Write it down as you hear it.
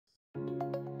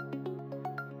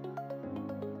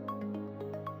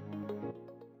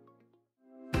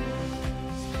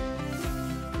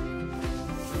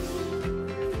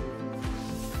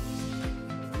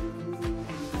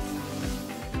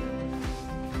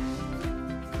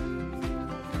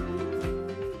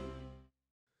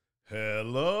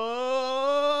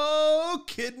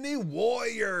Kidney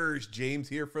Warriors. James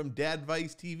here from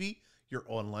Dadvice TV, your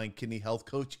online kidney health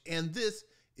coach, and this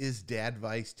is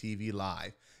Dadvice TV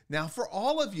Live. Now, for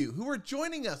all of you who are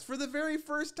joining us for the very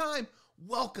first time,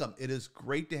 welcome. It is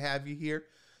great to have you here.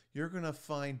 You're going to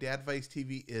find Dadvice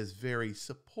TV is very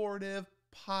supportive,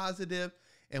 positive,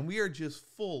 and we are just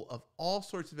full of all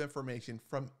sorts of information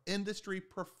from industry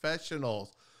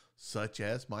professionals, such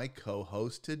as my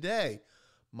co-host today.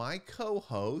 My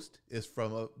co-host is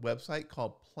from a website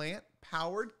called Plant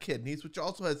Powered Kidneys, which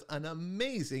also has an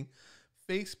amazing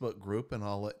Facebook group, and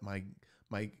I'll let my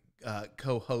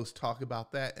co-host talk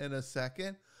about that in a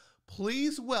second.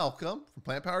 Please welcome from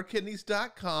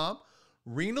plantpoweredkidneys.com,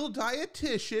 Renal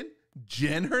Dietitian,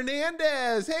 Jen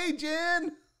Hernandez. Hey,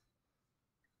 Jen.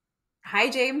 Hi,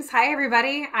 James. Hi,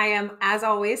 everybody. I am, as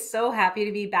always, so happy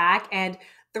to be back and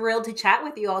thrilled to chat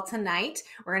with you all tonight.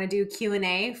 We're going to do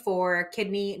Q&A for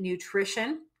kidney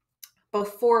nutrition.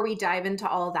 Before we dive into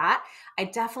all of that, I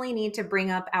definitely need to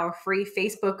bring up our free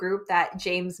Facebook group that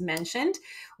James mentioned.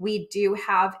 We do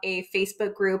have a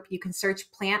Facebook group. You can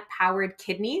search Plant Powered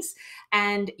Kidneys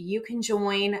and you can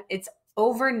join. It's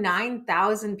over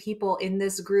 9,000 people in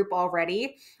this group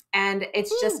already. And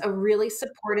it's just a really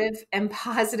supportive and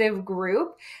positive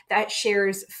group that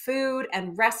shares food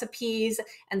and recipes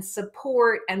and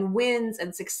support and wins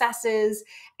and successes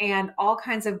and all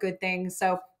kinds of good things.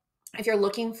 So if you're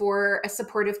looking for a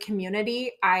supportive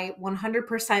community, I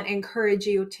 100% encourage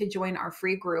you to join our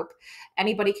free group.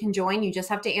 Anybody can join. You just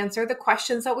have to answer the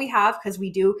questions that we have, because we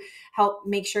do help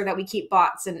make sure that we keep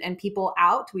bots and people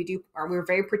out. We're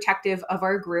very protective of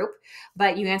our group,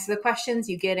 but you answer the questions,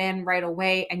 you get in right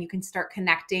away, and you can start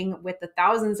connecting with the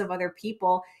thousands of other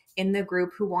people in the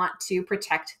group who want to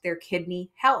protect their kidney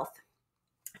health.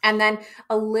 And then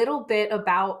a little bit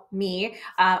about me.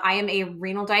 I am a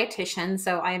renal dietitian.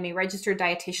 So I am a registered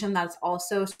dietitian that's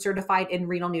also certified in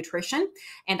renal nutrition.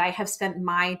 And I have spent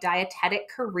my dietetic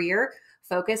career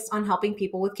focused on helping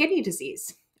people with kidney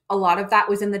disease. A lot of that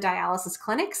was in the dialysis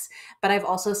clinics, but I've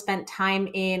also spent time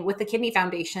with the Kidney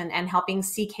Foundation and helping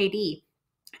CKD.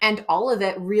 And all of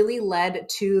it really led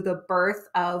to the birth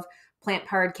of Plant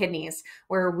Powered Kidneys,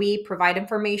 where we provide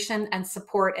information and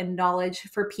support and knowledge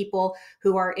for people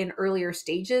who are in earlier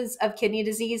stages of kidney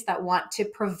disease that want to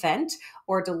prevent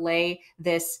or delay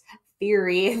this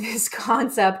theory, this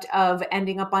concept of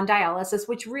ending up on dialysis,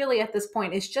 which really at this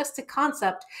point is just a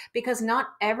concept, because not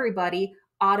everybody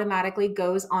automatically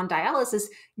goes on dialysis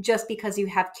just because you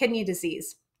have kidney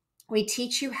disease. We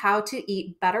teach you how to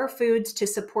eat better foods to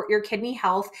support your kidney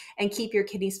health and keep your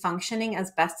kidneys functioning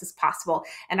as best as possible.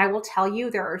 And I will tell you,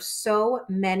 there are so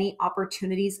many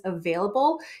opportunities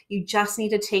available. You just need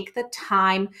to take the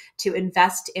time to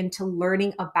invest into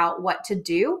learning about what to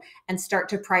do and start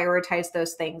to prioritize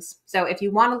those things. So if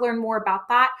you want to learn more about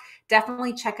that,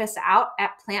 definitely check us out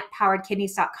at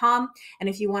plantpoweredkidneys.com. And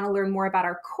if you want to learn more about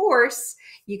our course,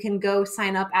 you can go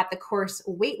sign up at the course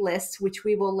waitlist, which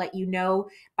we will let you know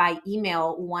by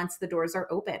email once the doors are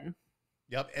open.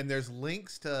 Yep, and there's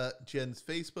links to Jen's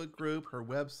Facebook group, her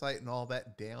website, and all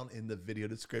that down in the video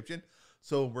description.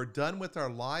 So when we're done with our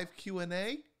live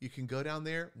Q&A, you can go down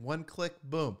there, one click,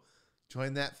 boom,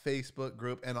 join that Facebook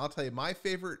group. And I'll tell you, my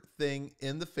favorite thing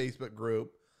in the Facebook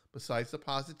group, besides the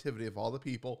positivity of all the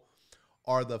people,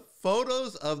 are the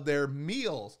photos of their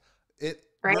meals.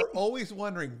 Right. We're always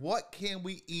wondering, what can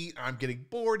we eat? I'm getting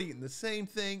bored eating the same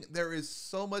thing. There is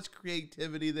so much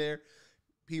creativity there.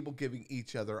 People giving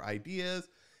each other ideas,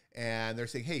 and they're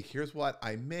saying, hey, here's what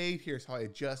I made. Here's how I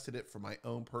adjusted it for my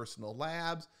own personal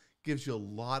labs. Gives you a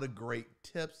lot of great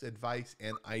tips, advice,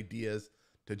 and ideas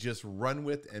to just run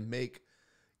with and make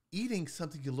eating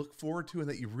something you look forward to and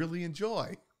that you really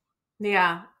enjoy.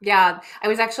 Yeah. I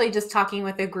was actually just talking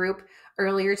with a group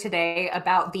earlier today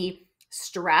about the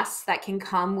stress that can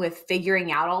come with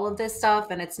figuring out all of this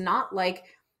stuff. And it's not like,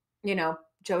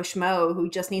 Joe Schmo who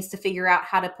just needs to figure out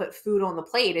how to put food on the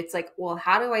plate. It's like, well,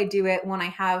 how do I do it when I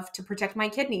have to protect my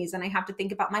kidneys and I have to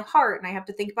think about my heart and I have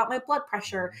to think about my blood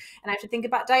pressure and I have to think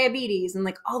about diabetes and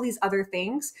like all these other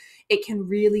things? It can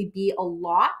really be a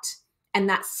lot. And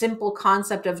that simple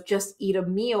concept of just eat a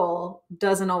meal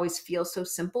doesn't always feel so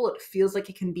simple. It feels like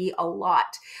it can be a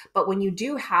lot. But when you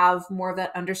do have more of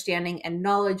that understanding and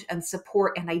knowledge and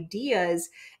support and ideas,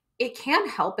 it can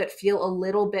help it feel a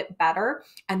little bit better.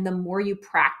 And the more you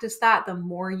practice that, the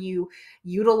more you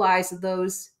utilize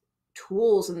those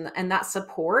tools and that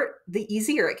support, the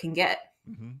easier it can get.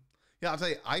 Mm-hmm. Yeah, I'll tell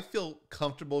you, I feel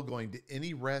comfortable going to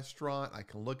any restaurant. I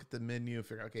can look at the menu and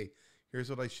figure, okay, here's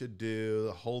what I should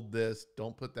do. Hold this.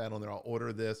 Don't put that on there. I'll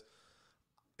order this.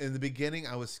 in the beginning,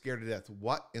 I was scared to death.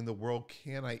 What in the world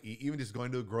can I eat? Even just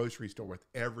going to a grocery store with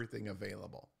everything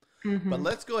available. But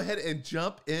let's go ahead and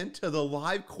jump into the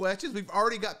live questions. We've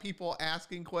already got people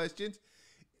asking questions.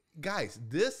 Guys,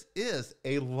 this is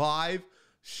a live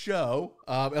show.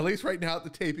 At least right now at the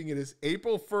taping, it is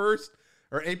April 1st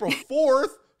or April 4th.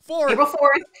 April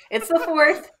 4th. It's the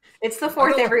 4th. It's the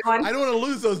 4th, everyone. I don't want to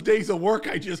lose those days of work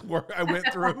I went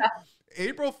through.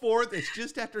 April 4th, it's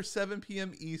just after 7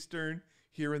 p.m. Eastern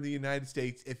here in the United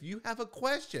States. If you have a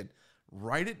question,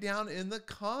 write it down in the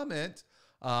comments.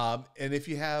 And if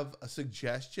you have a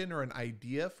suggestion or an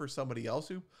idea for somebody else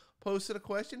who posted a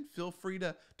question, feel free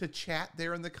to chat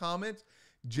there in the comments.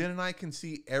 Jen and I can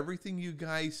see everything you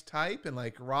guys type. And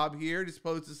like Rob here just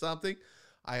posted something.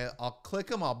 I'll click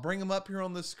them. I'll bring them up here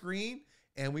on the screen.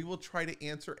 And we will try to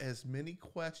answer as many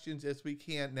questions as we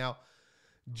can. Now,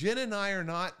 Jen and I are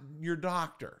not your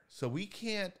doctor, so we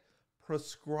can't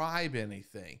prescribe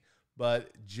anything.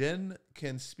 But Jen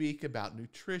can speak about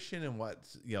nutrition and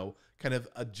what's, kind of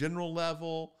a general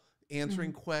level,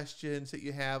 answering questions that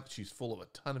you have. She's full of a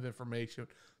ton of information,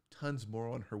 tons more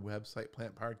on her website,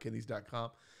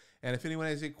 plantpoweredkidneys.com. And if anyone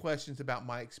has any questions about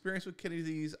my experience with kidney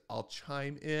disease, I'll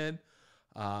chime in.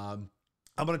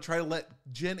 I'm going to try to let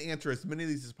Jen answer as many of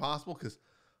these as possible because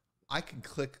I can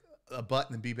click a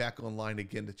button and be back online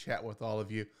again to chat with all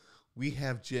of you. We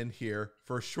have Jen here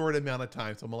for a short amount of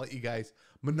time, so I'm going to let you guys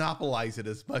monopolize it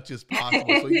as much as possible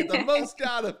so you get the most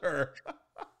out of her.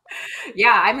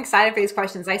 Yeah, I'm excited for these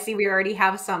questions. I see we already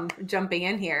have some jumping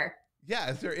in here. Yeah,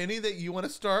 is there any that you want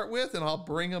to start with, and I'll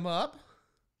bring them up?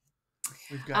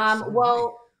 We've got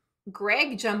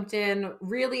Greg jumped in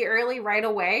really early right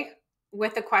away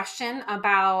with a question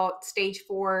about stage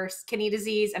 4 kidney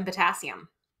disease and potassium.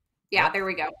 Yeah, There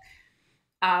we go.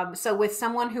 So with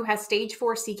someone who has stage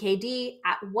 4 CKD,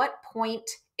 at what point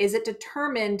is it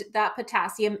determined that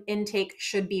potassium intake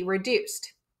should be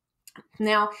reduced?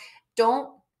 Now,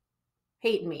 don't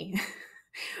hate me.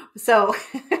 So,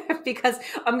 because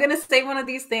I'm going to say one of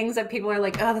these things that people are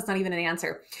like, oh, that's not even an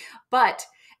answer. But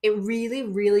it really,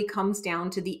 really comes down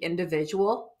to the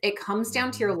individual. It comes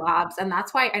down to your labs. And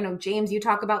that's why I know, James, you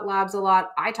talk about labs a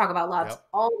lot. I talk about labs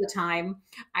all the time.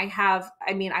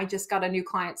 I just got a new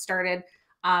client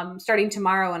starting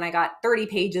tomorrow, and I got 30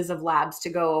 pages of labs to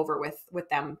go over with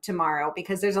them tomorrow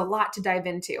because there's a lot to dive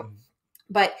into.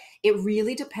 But it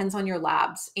really depends on your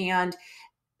labs. And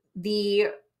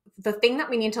the thing that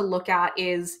we need to look at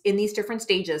is in these different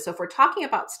stages. So if we're talking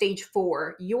about stage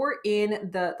 4, you're in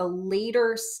the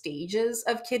later stages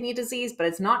of kidney disease, but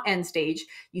it's not end stage.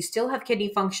 You still have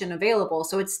kidney function available.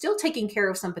 So it's still taking care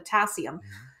of some potassium.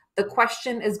 The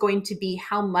question is going to be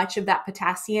how much of that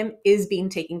potassium is being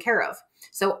taken care of.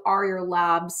 So are your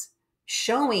labs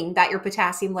showing that your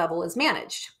potassium level is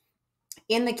managed?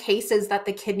 In the cases that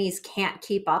the kidneys can't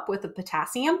keep up with the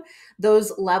potassium,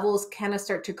 those levels kind of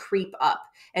start to creep up.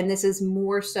 And this is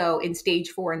more so in stage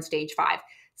 4 and stage 5.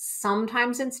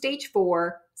 Sometimes in stage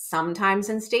 4, sometimes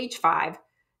in stage 5,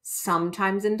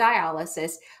 sometimes in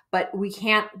dialysis, but we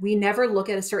never look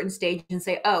at a certain stage and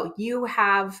say, oh, you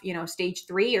have, stage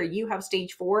 3 or you have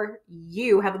stage 4,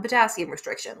 you have a potassium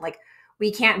restriction. Like,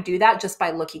 we can't do that just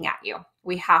by looking at you.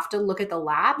 We have to look at the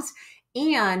labs.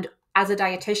 And as a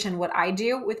dietitian, what I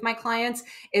do with my clients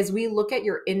is we look at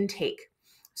your intake.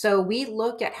 So we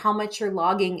look at how much you're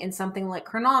logging in something like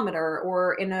Chronometer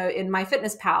or in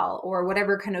MyFitnessPal or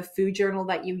whatever kind of food journal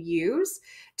that you use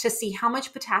to see how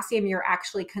much potassium you're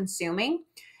actually consuming.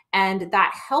 And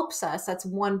that helps us. That's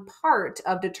one part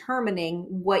of determining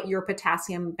what your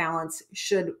potassium balance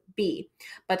should be.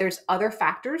 But there's other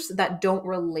factors that don't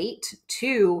relate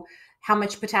to how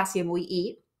much potassium we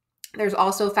eat. There's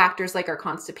also factors like our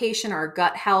constipation, our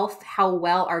gut health, how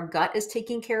well our gut is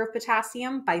taking care of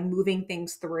potassium by moving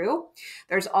things through.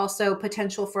 There's also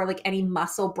potential for like any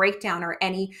muscle breakdown or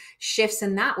any shifts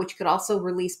in that, which could also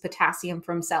release potassium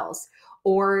from cells.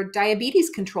 Or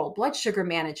diabetes control, blood sugar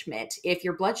management. If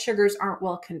your blood sugars aren't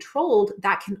well controlled,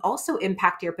 that can also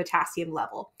impact your potassium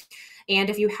level. And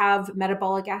if you have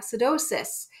metabolic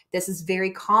acidosis, this is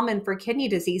very common for kidney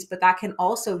disease, but that can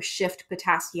also shift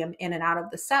potassium in and out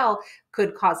of the cell,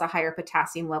 could cause a higher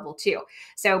potassium level too.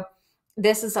 So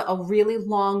this is a really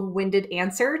long-winded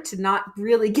answer to not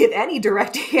really give any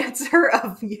direct answer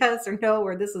of yes or no,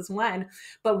 or this is when,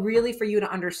 but really for you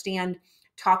to understand,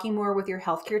 talking more with your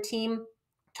healthcare team,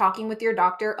 talking with your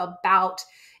doctor about,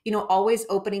 always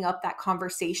opening up that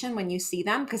conversation when you see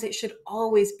them, because it should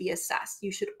always be assessed.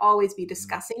 You should always be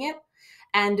discussing it.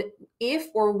 And if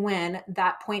or when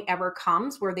that point ever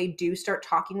comes where they do start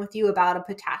talking with you about a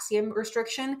potassium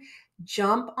restriction,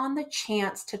 jump on the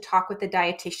chance to talk with the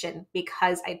dietitian,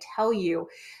 because I tell you,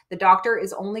 the doctor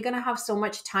is only going to have so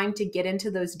much time to get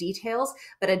into those details,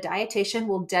 but a dietitian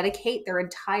will dedicate their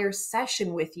entire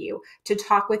session with you to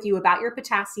talk with you about your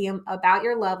potassium, about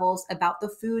your levels, about the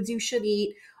foods you should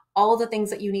eat, all the things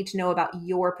that you need to know about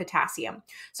your potassium.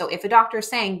 So if a doctor is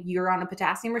saying you're on a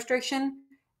potassium restriction,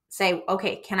 say,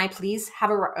 okay, can I please have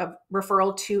a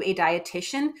referral to a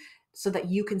dietitian so that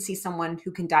you can see someone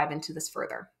who can dive into this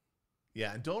further?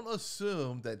 Yeah, and don't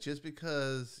assume that just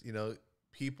because,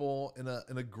 people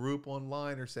in a group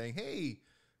online are saying, "Hey,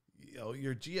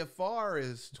 your GFR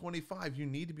is 25, you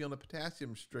need to be on a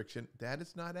potassium restriction." That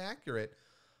is not accurate.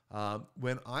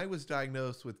 When I was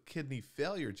diagnosed with kidney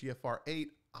failure, GFR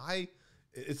 8,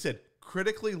 it said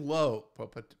critically low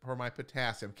for my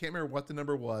potassium. Can't remember what the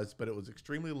number was, but it was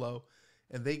extremely low.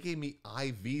 And they gave me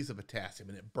IVs of potassium,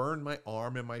 and it burned my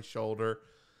arm and my shoulder.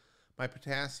 My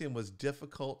potassium was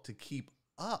difficult to keep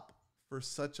up for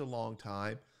such a long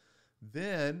time.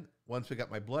 Then, once we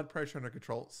got my blood pressure under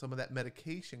control, some of that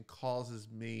medication causes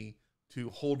me to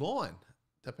hold on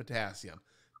to potassium.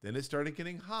 Then it started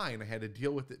getting high, and I had to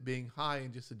deal with it being high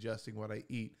and just adjusting what I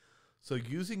eat. So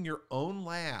using your own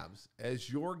labs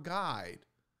as your guide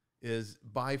is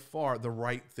by far the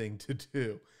right thing to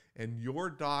do. And your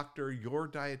doctor, your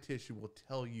dietitian will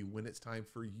tell you when it's time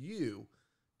for you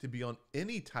to be on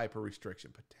any type of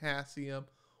restriction, potassium,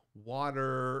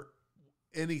 water,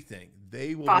 anything.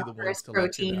 They will be the ones to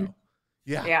let you know.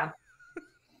 Yeah. Yeah.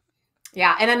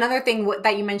 Yeah. And another thing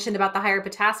that you mentioned about the higher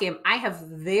potassium, I have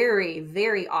very,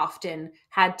 very often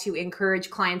had to encourage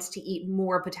clients to eat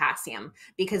more potassium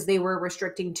because they were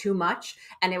restricting too much,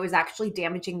 and it was actually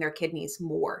damaging their kidneys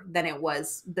more than it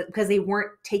was because they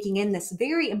weren't taking in this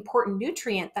very important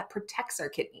nutrient that protects our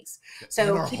kidneys.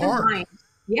 So keep in mind.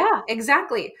 Yeah,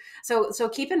 exactly. So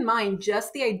keep in mind,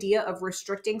 just the idea of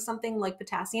restricting something like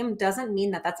potassium doesn't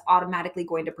mean that that's automatically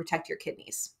going to protect your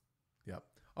kidneys. Yep.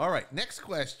 All right. Next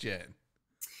question.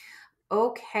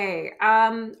 Okay.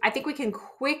 I think we can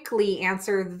quickly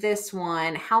answer this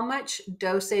one. How much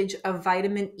dosage of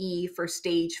vitamin E for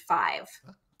stage 5?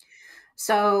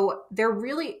 So there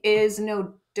really is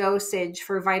no dosage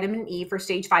for vitamin E for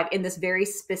stage 5 in this very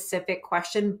specific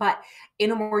question, but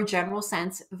in a more general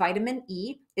sense, vitamin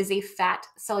E is a fat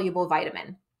soluble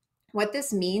vitamin. What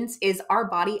this means is our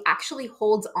body actually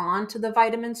holds on to the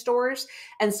vitamin stores.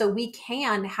 And so we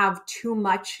can have too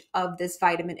much of this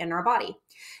vitamin in our body.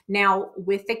 Now,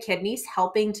 with the kidneys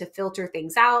helping to filter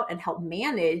things out and help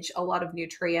manage a lot of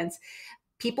nutrients,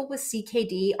 people with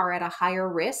CKD are at a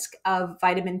higher risk of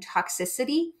vitamin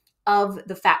toxicity of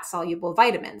the fat soluble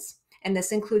vitamins. And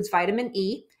this includes vitamin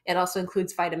E. It also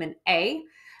includes vitamin A,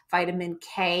 vitamin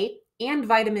K, and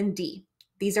vitamin D.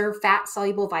 These are fat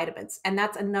soluble vitamins. And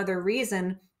that's another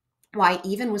reason why,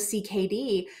 even with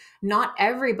CKD, not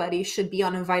everybody should be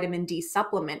on a vitamin D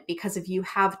supplement, because if you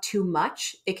have too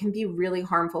much, it can be really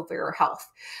harmful for your health.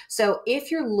 So if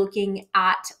you're looking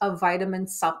at a vitamin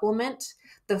supplement,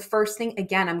 the first thing,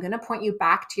 again, I'm going to point you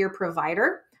back to your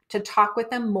provider to talk with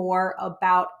them more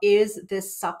about, is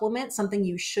this supplement something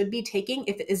you should be taking?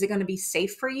 Is it going to be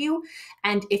safe for you?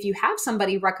 And if you have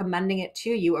somebody recommending it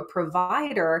to you, a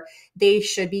provider, they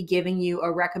should be giving you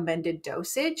a recommended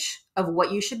dosage of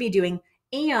what you should be doing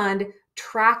and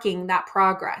tracking that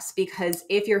progress. Because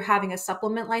if you're having a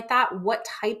supplement like that, what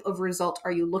type of result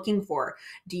are you looking for?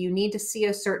 Do you need to see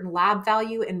a certain lab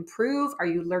value improve? Are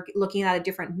you looking at a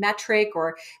different metric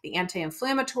or the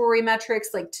anti-inflammatory metrics,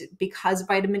 because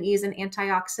vitamin E is an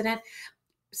antioxidant?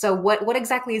 So what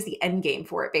exactly is the end game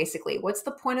for it, basically? What's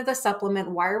the point of the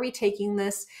supplement? Why are we taking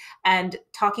this? And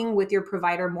talking with your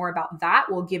provider more about that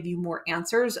will give you more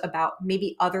answers about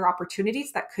maybe other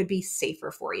opportunities that could be safer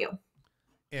for you.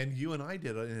 And you and I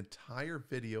did an entire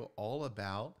video all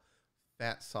about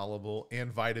fat soluble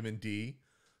and vitamin D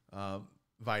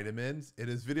vitamins. It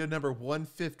is video number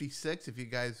 156. If you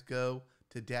guys go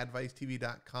to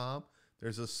dadvicetv.com,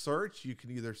 there's a search. You can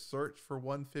either search for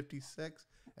 156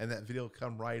 and that video will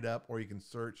come right up, or you can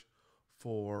search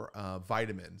for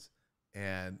vitamins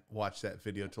and watch that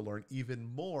video to learn even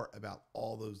more about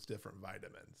all those different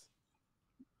vitamins.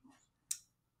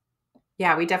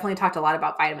 Yeah, we definitely talked a lot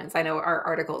about vitamins. I know our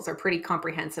articles are pretty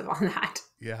comprehensive on that.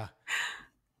 Yeah.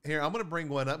 Here, I'm going to bring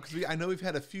one up because I know we've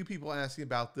had a few people asking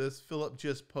about this. Philip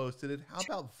just posted it. How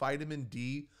about vitamin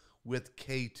D with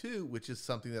K2, which is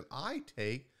something that I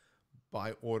take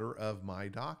by order of my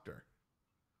doctor?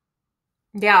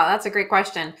 Yeah, that's a great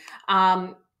question.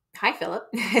 Hi, Philip.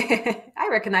 I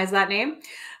recognize that name.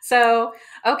 So,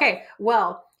 okay,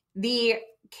 well, the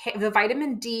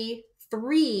vitamin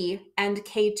D3 and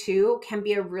K2 can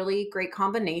be a really great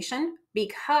combination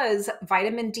because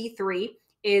vitamin D3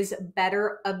 is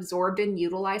better absorbed and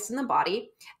utilized in the body.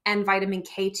 And vitamin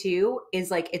K2 is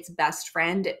like its best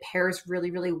friend. It pairs really,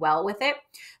 really well with it.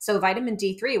 So vitamin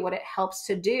D3, what it helps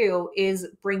to do is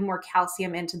bring more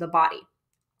calcium into the body,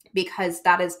 because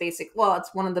that is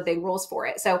it's one of the big rules for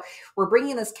it. So we're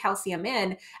bringing this calcium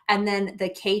in, and then the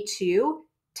K2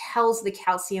 tells the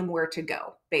calcium where to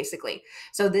go, basically.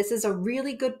 So this is a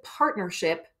really good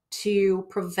partnership to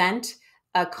prevent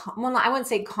well, I wouldn't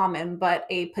say common, but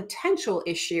a potential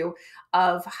issue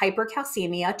of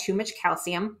hypercalcemia, too much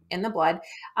calcium in the blood,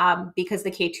 because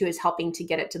the K2 is helping to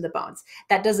get it to the bones.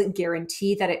 That doesn't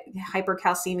guarantee that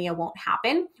hypercalcemia won't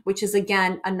happen, which is,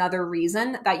 again, another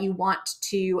reason that you want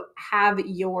to have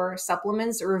your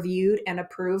supplements reviewed and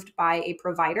approved by a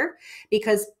provider,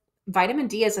 because vitamin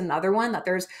D is another one that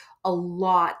there's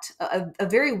a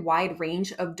very wide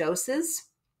range of doses.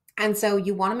 And so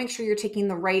you want to make sure you're taking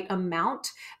the right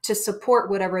amount to support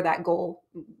whatever goal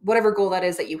that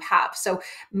is that you have. So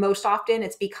most often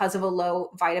it's because of a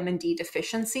low vitamin D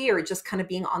deficiency, or just kind of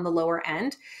being on the lower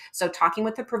end. So talking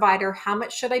with the provider, how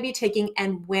much should I be taking,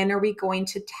 and when are we going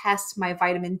to test my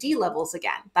vitamin D levels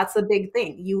again? That's the big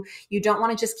thing. You don't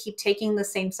want to just keep taking the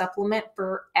same supplement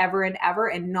forever and ever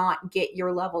and not get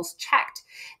your levels checked,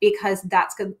 because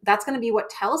that's going to be what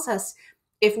tells us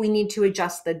if we need to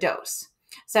adjust the dose.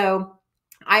 So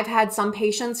I've had some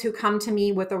patients who come to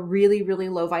me with a really, really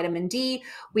low vitamin D.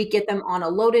 We get them on a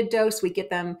loaded dose. We get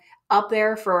them up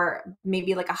there for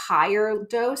maybe like a higher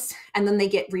dose, and then they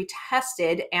get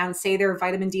retested and say their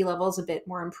vitamin D level is a bit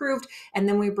more improved. And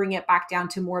then we bring it back down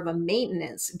to more of a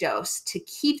maintenance dose to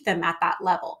keep them at that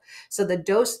level. So the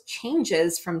dose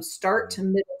changes from start to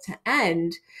middle to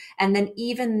end. And then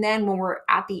even then, when we're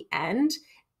at the end,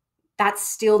 that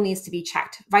still needs to be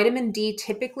checked. Vitamin D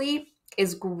typically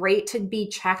is great to be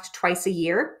checked twice a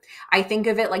year. I think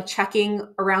of it like checking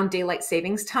around daylight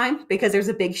savings time, because there's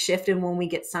a big shift in when we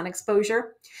get sun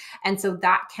exposure. And so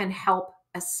that can help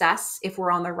assess if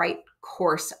we're on the right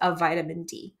course of vitamin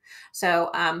D. So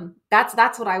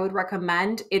that's what I would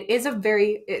recommend. It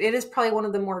is probably one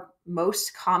of the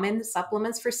most common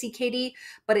supplements for CKD,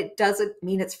 but it doesn't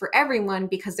mean it's for everyone,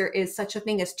 because there is such a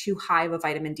thing as too high of a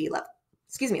vitamin D level.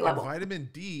 Level. Vitamin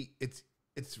D,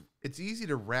 it's easy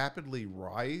to rapidly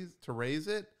raise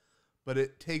it, but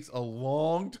it takes a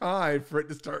long time for it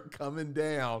to start coming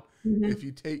down. Mm-hmm. If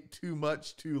you take too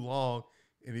much too long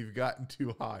and you've gotten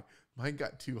too high. Mine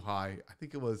got too high. I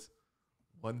think it was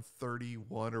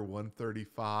 131 or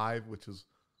 135, which was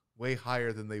way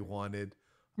higher than they wanted.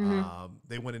 Mm-hmm.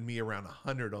 They wanted me around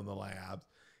 100 on the labs,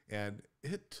 and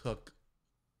it took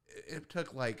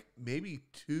like maybe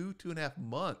 2.5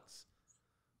 months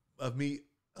of me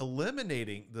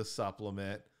eliminating the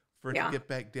supplement for it to get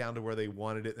back down to where they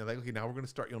wanted it. And they're like, okay, now we're going to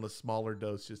start you on a smaller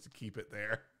dose just to keep it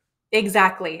there.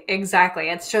 Exactly.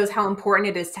 It shows how important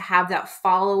it is to have that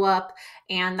follow-up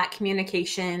and that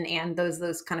communication and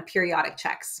those kind of periodic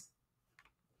checks.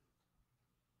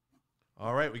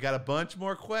 All right, we got a bunch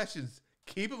more questions.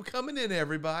 Keep them coming in,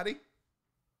 everybody.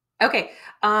 Okay,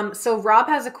 so Rob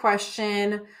has a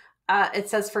question. It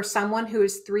says, for someone who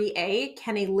is 3A,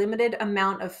 can a limited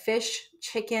amount of fish,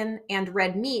 chicken, and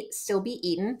red meat still be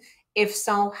eaten? If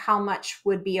so, how much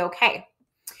would be okay?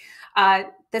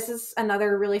 This is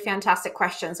another really fantastic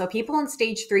question. So people in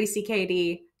stage 3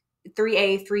 CKD,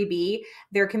 3A, 3B,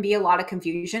 there can be a lot of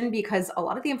confusion, because a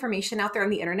lot of the information out there on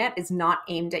the internet is not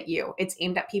aimed at you. It's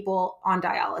aimed at people on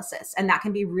dialysis. And that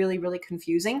can be really, really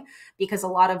confusing, because a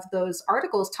lot of those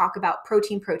articles talk about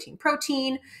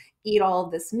protein, eat all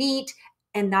of this meat,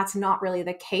 and that's not really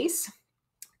the case.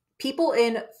 People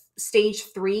in stage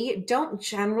 3 don't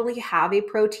generally have a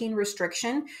protein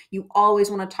restriction. You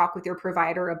always want to talk with your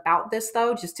provider about this,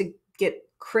 though, just to get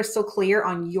crystal clear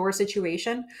on your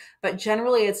situation, but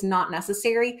generally it's not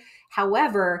necessary.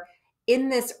 However, in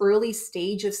this early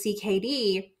stage of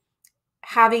CKD,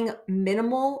 having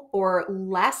minimal or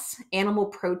less animal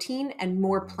protein and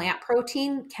more plant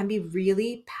protein can be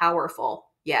really powerful.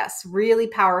 Yes, really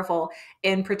powerful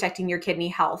in protecting your kidney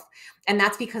health. And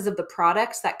that's because of the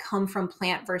products that come from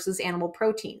plant versus animal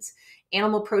proteins.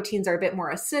 Animal proteins are a bit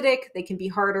more acidic. They can be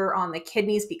harder on the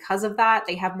kidneys because of that.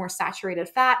 They have more saturated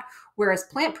fat, whereas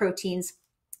plant proteins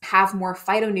have more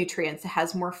phytonutrients. It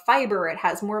has more fiber. It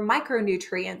has more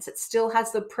micronutrients. It still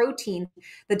has the protein.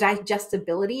 The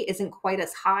digestibility isn't quite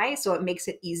as high, so it makes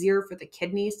it easier for the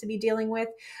kidneys to be dealing with.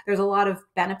 There's a lot of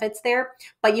benefits there,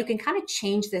 but you can kind of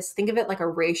change this. Think of it like a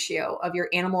ratio of your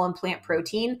animal and plant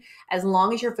protein. As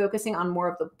long as you're focusing on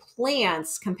more of the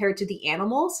plants compared to the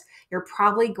animals, you're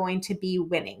probably going to be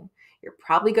winning. you're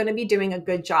probably going to be doing a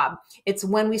good job. It's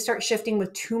when we start shifting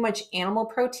with too much animal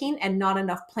protein and not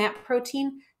enough plant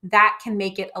protein that can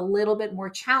make it a little bit more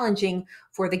challenging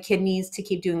for the kidneys to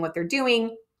keep doing what they're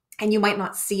doing. And you might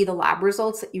not see the lab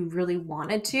results that you really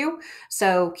wanted to.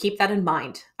 So keep that in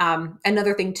mind.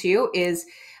 Another thing too is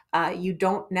you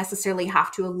don't necessarily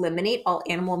have to eliminate all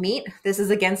animal meat. This is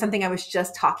again something I was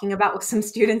just talking about with some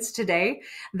students today,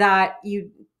 that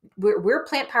we're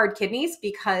plant-powered kidneys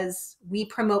because we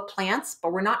promote plants,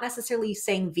 but we're not necessarily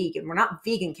saying vegan. We're not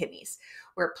vegan kidneys.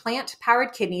 We're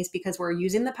plant-powered kidneys because we're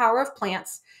using the power of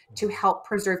plants to help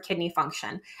preserve kidney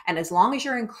function. And as long as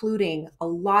you're including a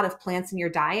lot of plants in your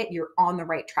diet, you're on the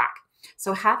right track.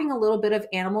 So having a little bit of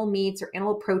animal meats or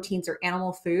animal proteins or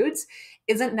animal foods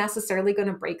isn't necessarily going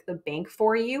to break the bank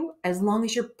for you, as long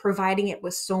as you're providing it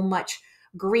with so much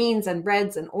greens and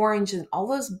reds and orange and all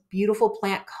those beautiful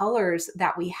plant colors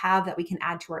that we have that we can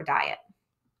add to our diet.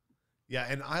 Yeah,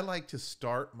 and I like to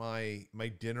start my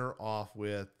dinner off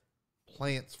with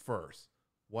plants first.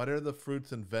 What are the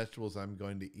fruits and vegetables I'm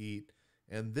going to eat?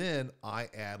 And then I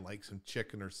add like some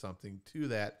chicken or something to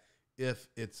that if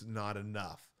it's not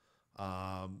enough.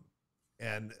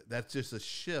 And that's just a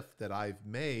shift that I've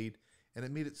made, and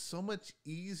it made it so much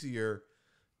easier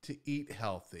to eat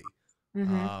healthy.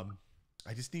 Mm-hmm.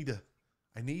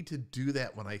 I need to do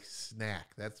that when I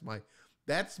snack. That's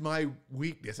my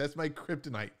weakness. That's my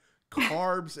kryptonite.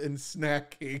 Carbs and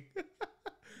snacking.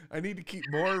 I need to keep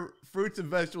more fruits and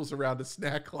vegetables around to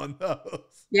snack on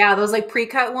those. Yeah, those like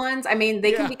pre-cut ones. I mean,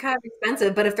 they can Yeah. be kind of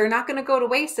expensive, but if they're not going to go to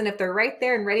waste and if they're right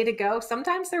there and ready to go,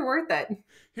 sometimes they're worth it.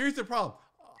 Here's the problem.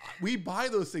 We buy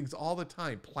those things all the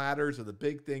time. Platters or the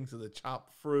big things or the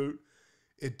chopped fruit.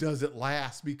 It doesn't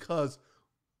last because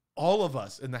all of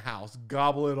us in the house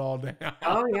gobble it all down.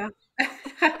 Oh yeah.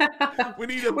 We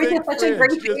need a We big get such a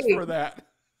fridge great just treat. for that.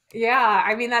 Yeah,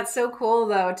 I mean that's so cool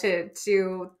though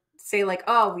to say like,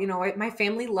 oh, you know, my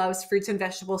family loves fruits and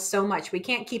vegetables so much. We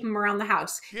can't keep them around the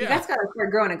house. You Yeah. guys got to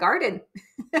start growing a garden.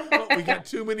 Oh, we got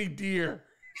too many deer.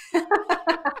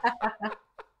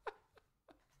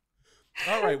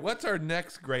 All right, what's our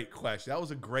next great question? That was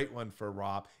a great one for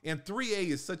Rob. And 3A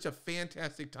is such a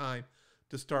fantastic time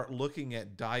to start looking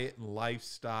at diet and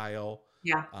lifestyle.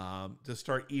 Yeah. To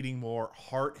start eating more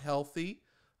heart healthy.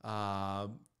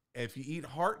 If you eat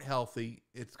heart healthy,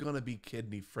 it's going to be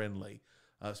kidney friendly,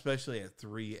 especially at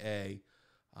 3A.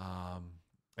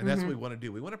 And that's what we want to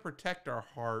do. We want to protect our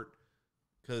heart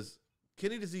because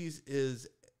kidney disease is,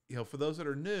 you know, for those that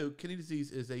are new, kidney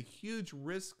disease is a huge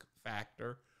risk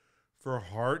factor for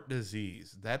heart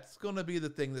disease. That's going to be the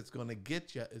thing that's going to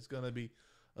get you. It's going to be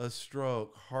a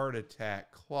stroke, heart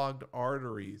attack, clogged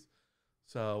arteries.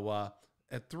 So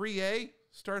at 3A,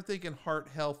 start thinking heart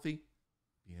healthy,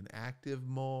 being active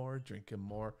more, drinking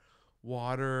more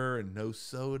water and no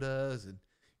sodas, and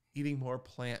eating more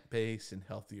plant-based and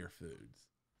healthier foods.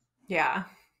 Yeah.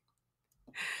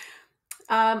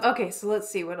 Okay, so let's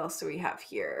see. What else do we have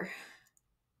here?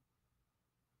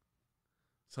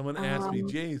 Someone asked me,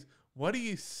 James, what do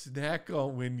you snack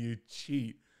on when you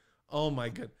cheat? Oh my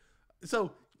God.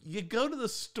 So you go to the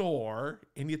store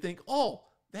and you think, oh,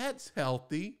 that's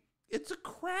healthy. It's a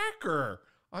cracker.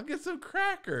 I'll get some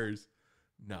crackers.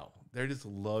 No, they're just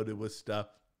loaded with stuff.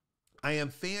 I am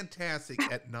fantastic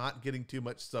at not getting too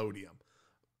much sodium.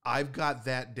 I've got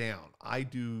that down. I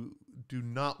do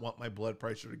not want my blood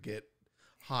pressure to get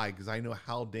high because I know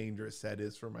how dangerous that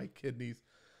is for my kidneys.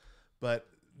 But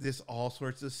there's all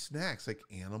sorts of snacks like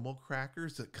animal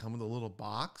crackers that come in a little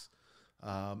box.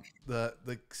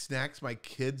 The snacks my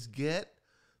kids get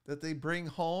that they bring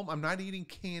home. I'm not eating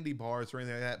candy bars or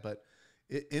anything like that, but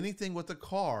anything with a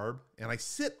carb. And I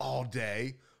sit all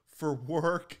day for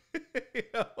work. You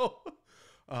know?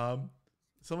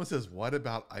 Someone says, "What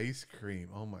about ice cream?"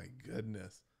 Oh my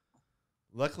goodness!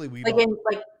 Luckily, we don't.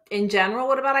 In general.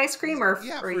 What about ice cream or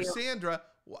Yeah, for for you? Sandra,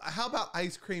 how about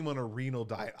ice cream on a renal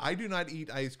diet? I do not eat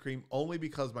ice cream only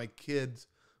because my kids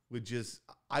would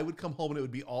I would come home and it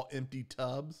would be all empty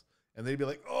tubs. And they'd be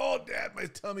like, oh, Dad, my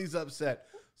tummy's upset.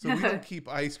 So we don't keep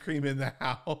ice cream in the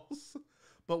house.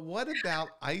 But what about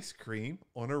ice cream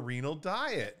on a renal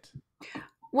diet?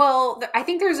 Well, I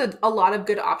think there's a lot of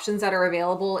good options that are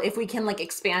available. If we can like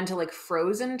expand to like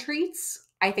frozen treats,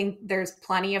 I think there's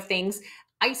plenty of things.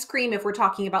 Ice cream, if we're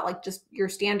talking about like just your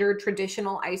standard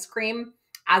traditional ice cream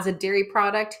as a dairy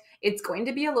product, it's going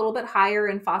to be a little bit higher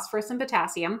in phosphorus and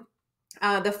potassium.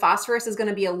 The phosphorus is going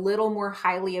to be a little more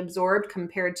highly absorbed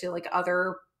compared to like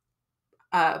other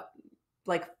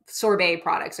like sorbet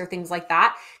products or things like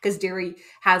that, because dairy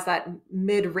has that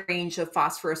mid-range of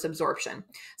phosphorus absorption.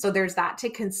 So there's that to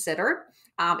consider.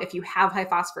 If you have high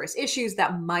phosphorus issues,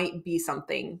 that might be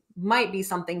something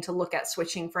to look at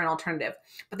switching for an alternative.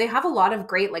 But they have a lot of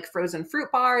great like frozen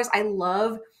fruit bars. I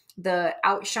love the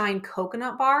Outshine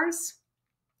coconut bars.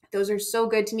 Those are so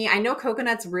good to me. I know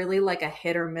coconut's really like a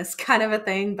hit or miss kind of a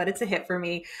thing, but it's a hit for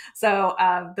me. So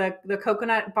the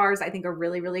coconut bars I think are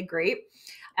really, really great.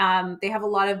 They have a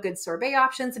lot of good sorbet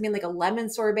options. I mean, like a lemon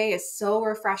sorbet is so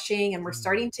refreshing, and we're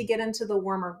starting to get into the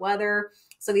warmer weather.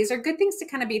 So these are good things to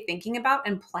kind of be thinking about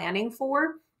and planning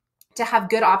for, to have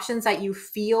good options that you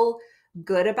feel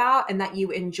good about and that you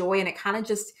enjoy. And it kind of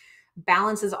just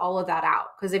balances all of that out.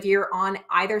 Because if you're on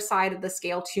either side of the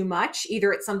scale too much,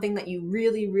 either it's something that you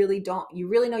really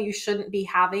know you shouldn't be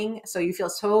having, so you feel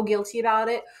so guilty about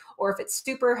it, or if it's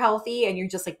super healthy and you're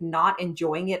just like not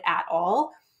enjoying it at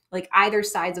all, like either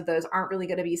sides of those aren't really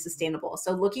going to be sustainable.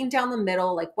 So looking down the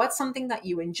middle, like what's something that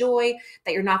you enjoy,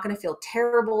 that you're not going to feel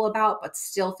terrible about, but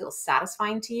still feels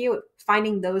satisfying to you,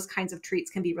 finding those kinds of treats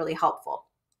can be really helpful.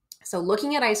 So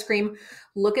looking at ice cream,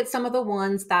 look at some of the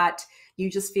ones that you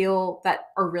just feel that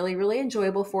are really, really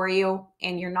enjoyable for you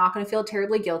and you're not going to feel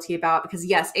terribly guilty about, because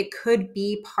yes, it could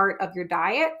be part of your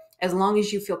diet as long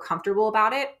as you feel comfortable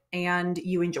about it and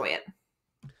you enjoy it.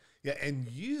 Yeah, and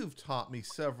you've taught me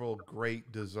several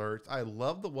great desserts. I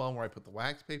love the one where I put the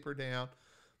wax paper down,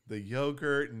 the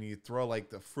yogurt, and you throw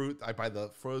like the fruit. I buy the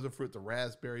frozen fruit, the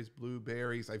raspberries,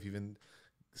 blueberries. I've even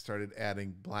started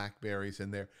adding blackberries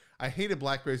in there. I hated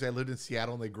blackberries. I lived in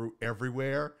Seattle and they grew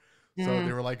everywhere. So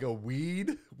they were like a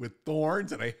weed with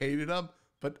thorns and I hated them.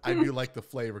 But I do like the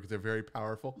flavor because they're very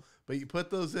powerful. But you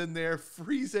put those in there,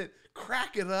 freeze it,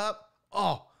 crack it up.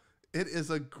 Oh, it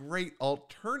is a great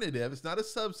alternative. It's not a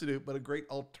substitute, but a great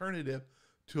alternative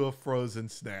to a frozen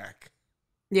snack.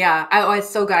 Yeah. Oh, it's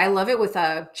so good. I love it with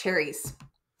cherries,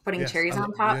 putting Yes, cherries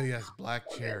on top. yeah, yes, black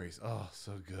cherries. Oh,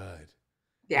 so good. And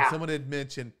Yeah. someone had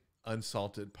mentioned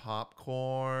unsalted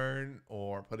popcorn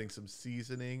or putting some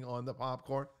seasoning on the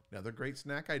popcorn. Another great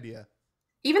snack idea.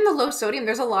 Even the low sodium,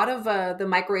 there's a lot of the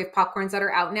microwave popcorns that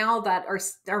are out now that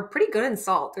are pretty good in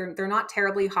salt. They're not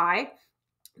terribly high.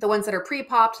 The ones that are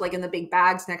pre-popped, like in the big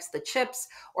bags next to the chips,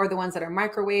 or the ones that are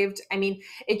microwaved. I mean,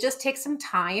 it just takes some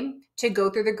time to go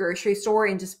through the grocery store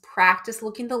and just practice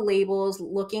looking the labels,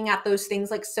 looking at those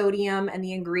things like sodium and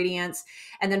the ingredients,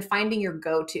 and then finding your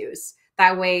go-tos.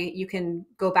 That way you can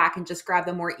go back and just grab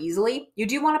them more easily. You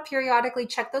do want to periodically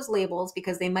check those labels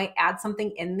because they might add something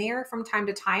in there from time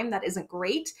to time that isn't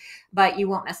great, but you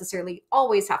won't necessarily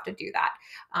always have to do that.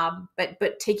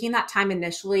 But taking that time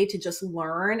initially to just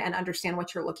learn and understand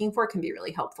what you're looking for can be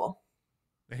really helpful.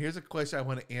 Now, here's a question I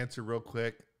want to answer real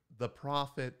quick. The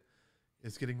prophet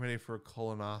is getting ready for a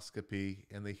colonoscopy,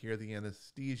 and they hear the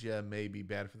anesthesia may be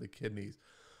bad for the kidneys.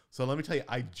 So let me tell you,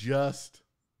 I just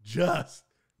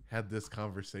had this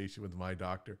conversation with my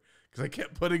doctor because I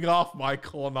kept putting off my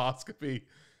colonoscopy.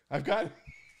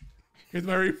 Here's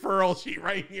my referral sheet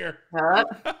right here.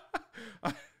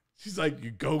 She's like,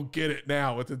 you go get it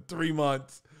now within 3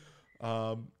 months.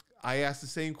 I asked the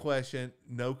same question,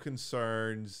 no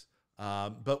concerns.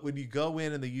 But when you go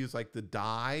in and they use like the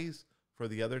dyes for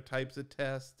the other types of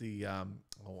tests, I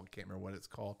can't remember what it's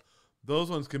called. Those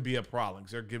ones can be a problem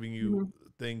because they're giving you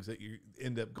things that you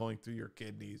end up going through your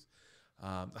kidneys.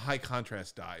 High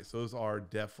contrast dyes, those are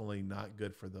definitely not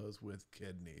good for those with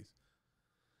kidneys.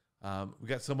 We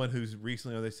got someone who's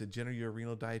recently, they said, Jen, are you a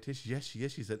renal dietitian? Yes, she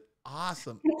is. She's an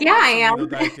awesome I am. renal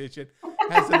dietitian.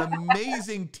 Has an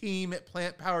amazing team at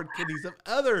Plant Powered Kidneys of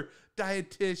other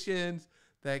dietitians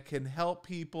that can help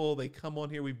people. They come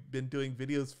on here. We've been doing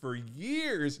videos for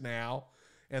years now,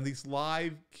 and these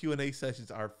live Q&A sessions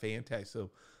are fantastic.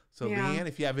 So Leanne,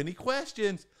 if you have any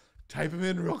questions, type them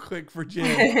in real quick for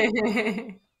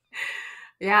Jen.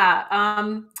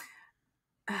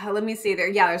 Let me see there.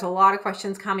 Yeah, there's a lot of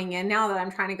questions coming in now that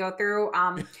I'm trying to go through.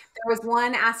 There was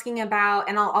one asking about,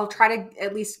 and I'll try to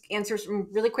at least answer some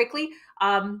really quickly.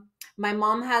 My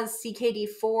mom has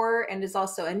CKD4 and is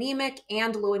also anemic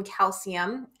and low in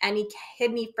calcium. Any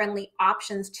kidney-friendly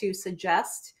options to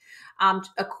suggest?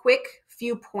 A quick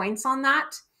few points on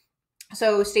that.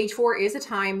 So stage 4 is a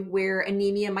time where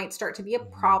anemia might start to be a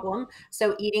problem.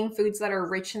 So eating foods that are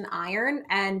rich in iron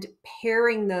and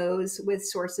pairing those with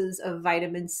sources of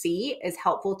vitamin C is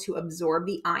helpful to absorb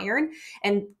the iron.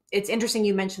 And it's interesting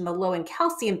you mentioned the low in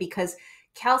calcium, because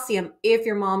calcium, if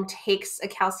your mom takes a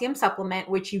calcium supplement,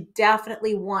 which you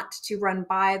definitely want to run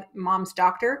by mom's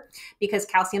doctor, because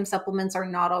calcium supplements are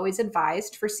not always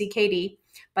advised for CKD.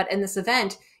 But in this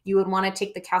event, you would want to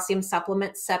take the calcium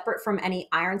supplement separate from any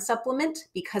iron supplement,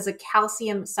 because a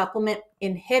calcium supplement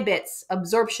inhibits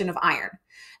absorption of iron.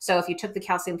 So if you took the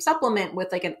calcium supplement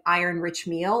with like an iron-rich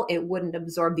meal, it wouldn't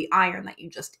absorb the iron that you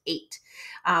just ate.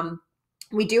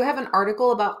 We do have an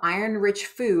article about iron-rich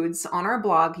foods on our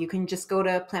blog. You can just go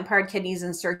to Plant-Powered Kidneys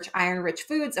and search iron-rich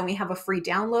foods, and we have a free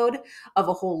download of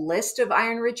a whole list of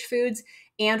iron-rich foods.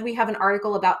 And we have an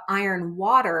article about iron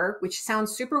water, which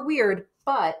sounds super weird,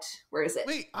 but where is it?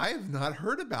 Wait, I have not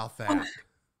heard about that.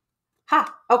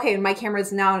 Okay, my camera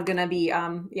is now going to be,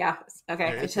 yeah,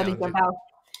 okay, I should jump out.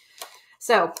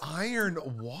 So iron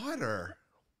water.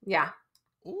 Yeah.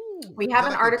 Ooh, we have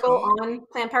an article on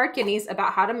Plant-Powered Kidneys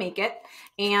about how to make it,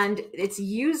 and it's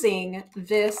using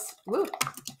this. Woo,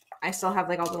 I still have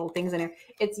like all the little things in here.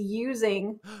 It's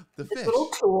using this little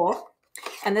tool,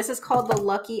 and this is called the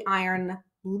Lucky Iron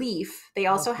Leaf. They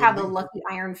also have the Lucky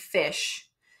Iron Fish.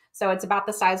 So it's about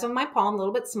the size of my palm, a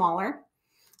little bit smaller.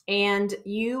 And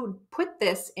you put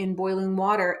this in boiling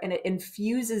water, and it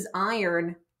infuses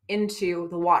iron into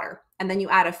the water. And then you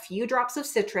add a few drops of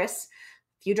citrus,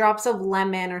 a few drops of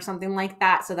lemon or something like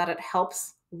that, so that it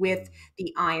helps with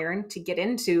the iron to get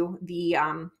into the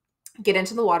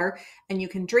water. And you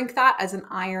can drink that as an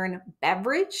iron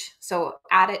beverage. So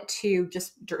add it to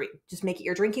just make it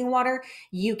your drinking water.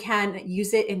 You can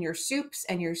use it in your soups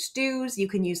and your stews. You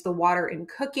can use the water in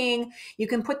cooking. You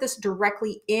can put this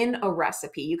directly in a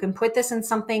recipe. You can put this in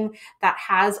something that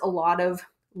has a lot of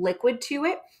liquid to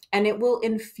it, and it will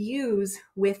infuse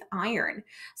with iron.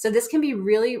 So this can be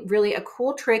really, really a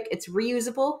cool trick. It's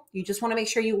reusable. You just want to make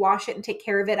sure you wash it and take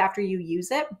care of it after you use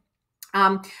it.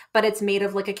 But it's made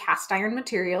of like a cast iron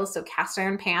material. So cast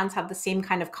iron pans have the same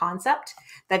kind of concept,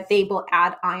 that they will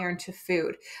add iron to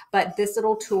food. But this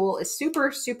little tool is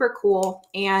super, super cool.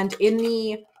 And in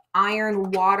the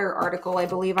iron water article, I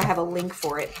believe I have a link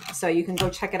for it, so you can go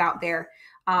check it out there.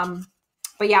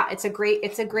 But yeah, it's a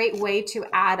great way to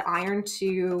add iron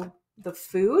to the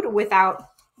food without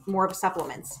more of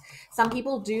supplements. Some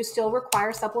people do still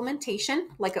require supplementation,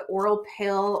 like an oral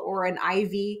pill or an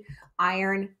IV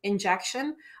iron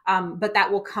injection, but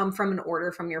that will come from an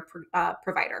order from your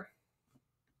provider.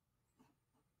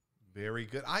 Very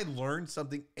good. I learned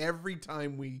something every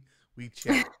time we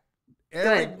chat.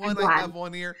 Everyone I have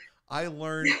on here, I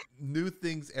learn new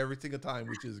things every single time,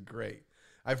 which is great.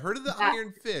 I've heard of the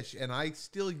iron fish, and I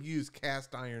still use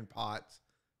cast iron pots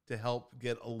to help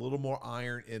get a little more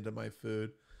iron into my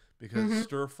food, because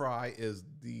stir fry is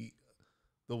the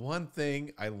one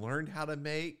thing I learned how to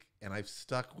make, and I've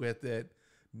stuck with it.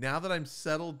 Now that I'm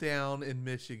settled down in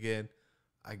Michigan,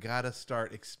 I got to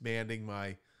start expanding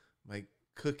my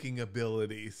cooking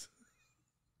abilities.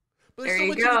 But there's so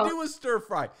much you can do with stir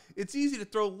fry. It's easy to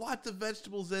throw lots of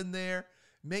vegetables in there,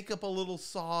 make up a little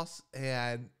sauce,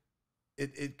 and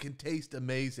it can taste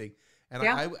amazing. And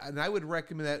I would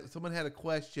recommend that. If someone had a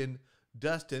question,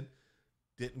 Dustin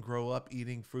didn't grow up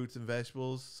eating fruits and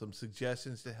vegetables, some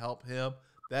suggestions to help him.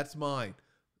 That's mine.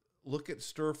 Look at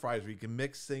stir fries where you can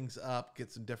mix things up,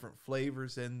 get some different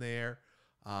flavors in there.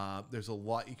 There's a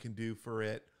lot you can do for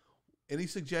it. Any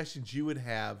suggestions you would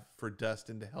have for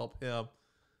Dustin to help him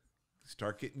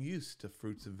start getting used to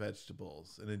fruits and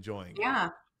vegetables and enjoying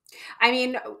it? I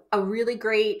mean, a really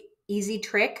great easy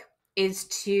trick is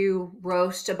to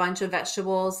roast a bunch of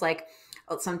vegetables, like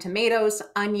some tomatoes,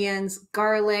 onions,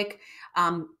 garlic,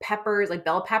 peppers, like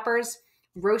bell peppers.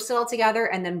 Roast it all together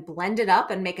and then blend it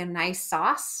up and make a nice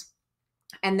sauce.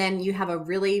 And then you have a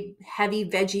really heavy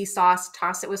veggie sauce.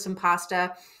 Toss it with some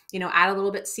pasta, add a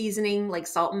little bit seasoning like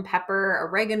salt and pepper,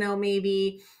 oregano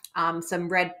maybe, some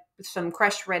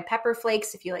crushed red pepper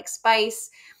flakes if you like spice.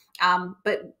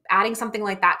 But adding something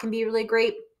like that can be really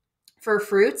great. For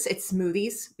fruits, it's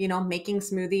smoothies, making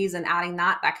smoothies and adding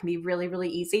that can be really, really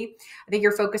easy. I think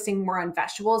you're focusing more on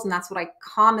vegetables, and that's what I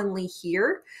commonly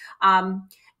hear.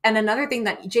 And another thing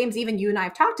that, James, even you and I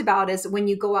have talked about is when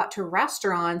you go out to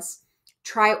restaurants,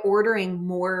 try ordering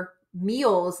more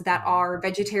meals that are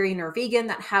vegetarian or vegan,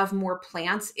 that have more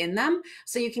plants in them,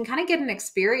 so you can kind of get an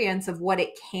experience of what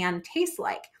it can taste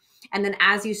like. And then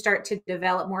as you start to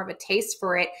develop more of a taste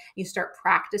for it, you start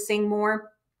practicing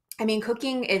more. I mean,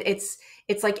 cooking, it's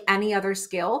like any other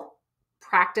skill.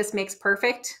 Practice makes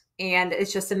perfect. And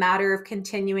it's just a matter of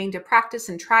continuing to practice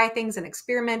and try things and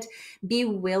experiment. Be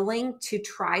willing to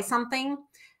try something.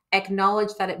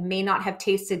 Acknowledge that it may not have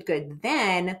tasted good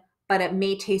then, but it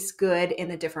may taste good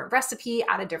in a different recipe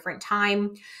at a different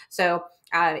time. So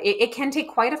it can take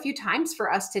quite a few times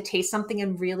for us to taste something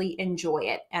and really enjoy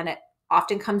it. And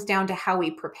often comes down to how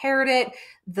we prepared it,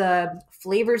 the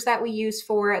flavors that we use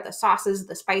for it, the sauces,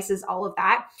 the spices, all of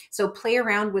that. So play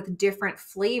around with different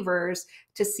flavors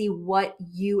to see what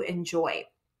you enjoy.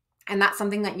 And that's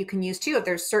something that you can use too. If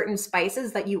there's certain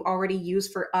spices that you already use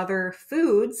for other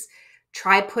foods,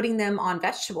 try putting them on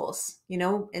vegetables.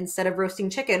 Instead of roasting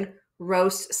chicken,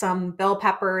 roast some bell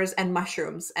peppers and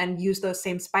mushrooms and use those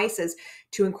same spices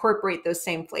to incorporate those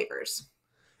same flavors.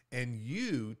 And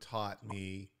you taught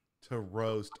me to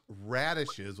roast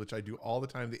radishes, which I do all the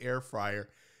time in the air fryer.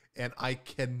 And I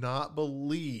cannot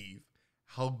believe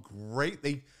how great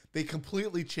they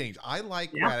completely change. I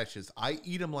like radishes. I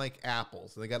eat them like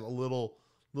apples. They got a little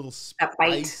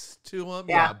spice to them.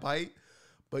 Yeah, bite.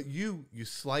 But you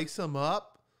slice them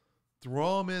up,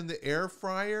 throw them in the air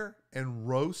fryer, and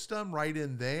roast them right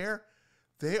in there.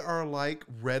 They are like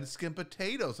red skin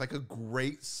potatoes, like a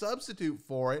great substitute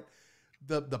for it.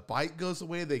 The bite goes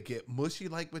away. They get mushy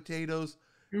like potatoes.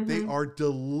 Mm-hmm. They are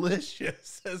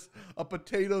delicious as a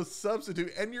potato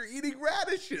substitute, and you're eating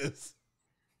radishes.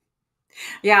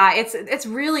 Yeah, it's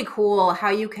really cool how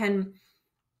you can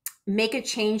make a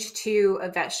change to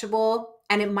a vegetable,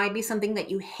 and it might be something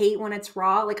that you hate when it's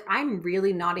raw. Like, I'm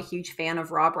really not a huge fan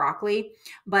of raw broccoli,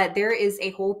 but there is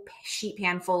a whole sheet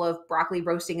pan full of broccoli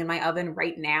roasting in my oven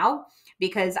right now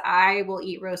because I will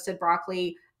eat roasted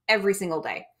broccoli every single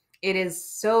day. It is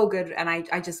so good, and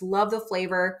I just love the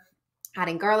flavor.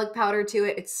 Adding garlic powder to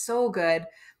it, it's so good.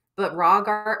 But raw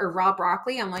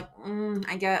broccoli, I'm like,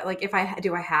 I get, like, if I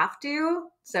have to.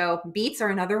 So beets are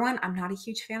another one. I'm not a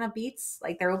huge fan of beets.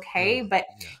 Like, they're okay, but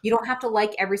you don't have to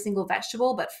like every single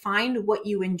vegetable, but find what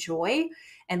you enjoy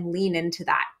and lean into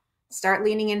that. Start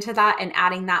leaning into that and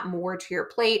adding that more to your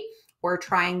plate, or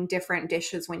trying different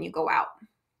dishes when you go out.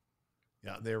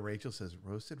 Yeah, there Rachel says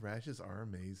roasted radishes are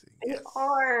amazing. They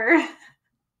are.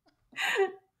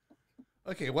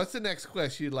 Okay, what's the next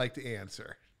question you'd like to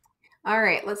answer? All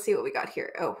right, let's see what we got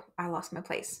here. Oh, I lost my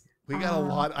place. We got a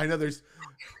lot. I know there's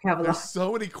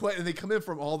so many questions. They come in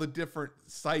from all the different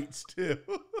sites too.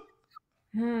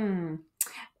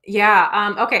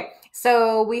 Yeah. Okay.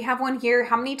 So we have one here.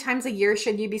 How many times a year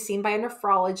should you be seen by a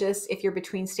nephrologist if you're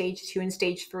between stage 2 and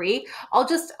stage 3?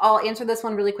 I'll answer this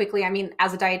one really quickly. I mean,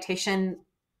 as a dietitian,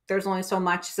 there's only so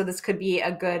much. So this could be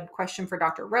a good question for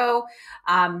Dr. Rowe.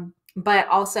 But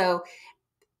also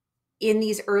in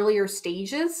these earlier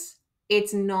stages,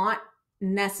 it's not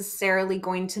necessarily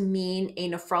going to mean a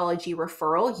nephrology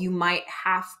referral. You might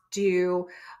have to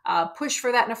push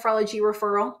for that nephrology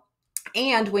referral.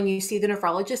 And when you see the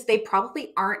nephrologist, they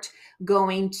probably aren't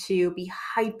going to be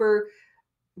hyper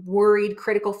worried,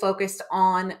 critical focused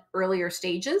on earlier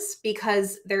stages,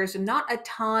 because there's not a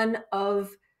ton of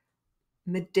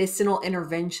medicinal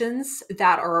interventions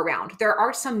that are around. There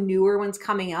are some newer ones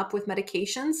coming up with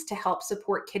medications to help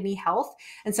support kidney health.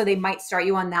 And so they might start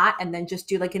you on that and then just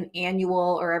do like an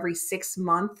annual or every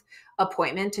 6-month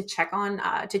appointment to check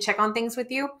on things with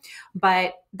you.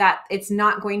 But that it's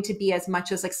not going to be as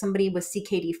much as like somebody with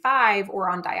CKD5 or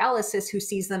on dialysis who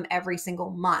sees them every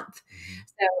single month.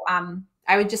 So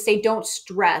I would just say, don't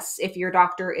stress if your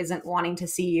doctor isn't wanting to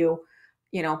see you,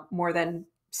 more than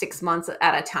 6 months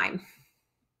at a time.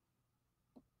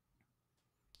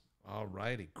 All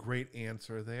righty. Great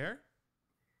answer there.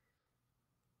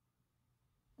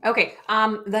 Okay.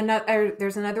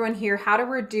 There's another one here. How to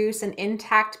reduce an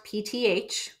intact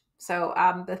PTH. So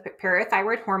the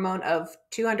parathyroid hormone of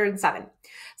 207.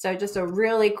 So just a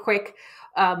really quick,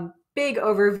 big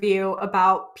overview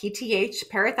about PTH,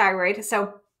 parathyroid.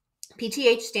 So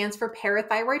PTH stands for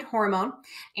parathyroid hormone.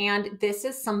 And this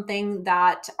is something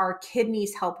that our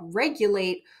kidneys help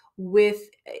regulate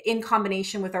in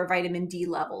combination with our vitamin D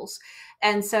levels.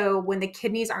 And so when the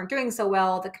kidneys aren't doing so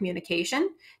well, the communication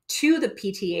to the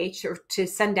PTH, or to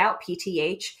send out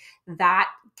PTH, that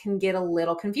can get a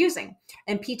little confusing.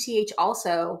 And PTH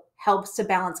also helps to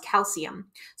balance calcium.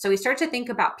 So we start to think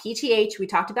about PTH. We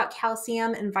talked about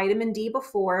calcium and vitamin D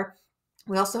before.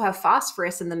 We also have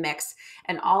phosphorus in the mix,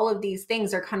 and all of these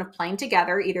things are kind of playing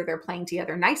together. Either they're playing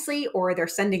together nicely or they're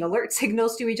sending alert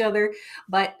signals to each other.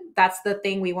 But that's the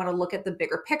thing. We want to look at the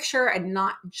bigger picture and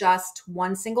not just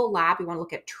one single lab. We want to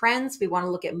look at trends. We want to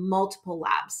look at multiple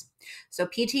labs. So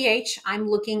PTH, I'm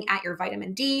looking at your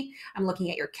vitamin D. I'm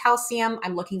looking at your calcium.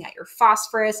 I'm looking at your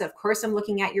phosphorus. Of course, I'm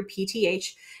looking at your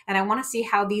PTH. And I want to see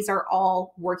how these are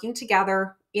all working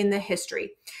together in the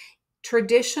history.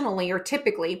 Traditionally, or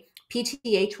typically,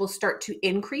 PTH will start to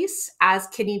increase as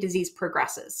kidney disease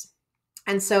progresses.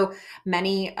 And so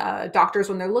many doctors,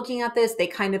 when they're looking at this, they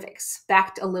kind of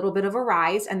expect a little bit of a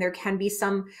rise, and there can be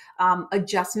some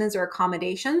adjustments or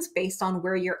accommodations based on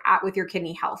where you're at with your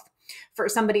kidney health. For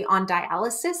somebody on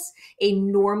dialysis, a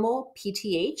normal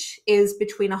PTH is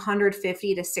between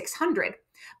 150 to 600.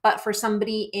 But for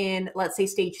somebody in, let's say,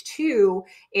 stage 2,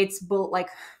 it's like,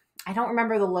 I don't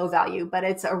remember the low value, but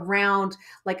it's around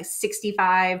like a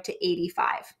 65 to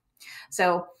 85.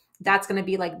 So that's going to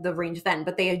be like the range then,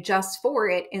 but they adjust for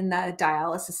it in the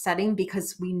dialysis setting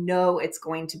because we know it's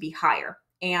going to be higher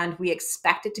and we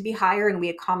expect it to be higher, and we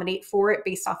accommodate for it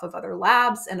based off of other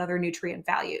labs and other nutrient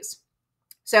values.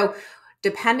 So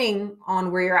depending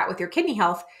on where you're at with your kidney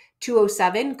health,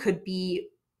 207 could be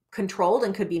controlled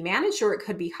and could be managed, or it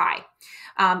could be high.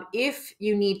 If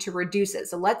you need to reduce it,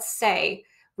 so let's say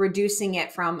reducing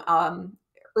it from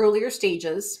earlier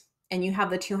stages, and you have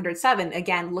the 207,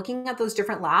 again, looking at those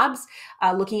different labs,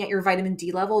 looking at your vitamin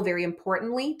D level, very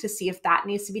importantly, to see if that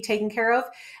needs to be taken care of,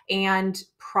 and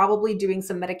probably doing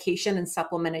some medication and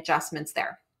supplement adjustments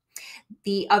there.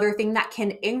 The other thing that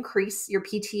can increase your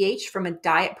PTH from a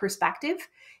diet perspective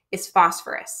is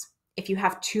phosphorus. If you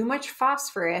have too much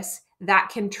phosphorus, that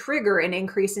can trigger an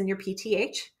increase in your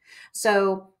PTH.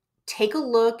 So take a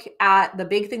look at the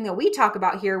big thing that we talk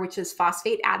about here, which is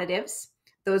phosphate additives.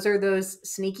 Those are those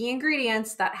sneaky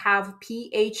ingredients that have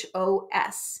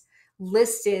PHOS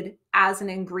listed as an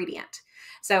ingredient.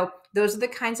 So those are the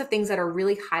kinds of things that are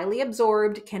really highly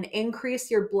absorbed, can increase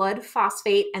your blood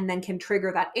phosphate, and then can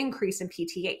trigger that increase in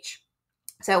PTH.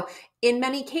 So in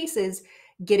many cases,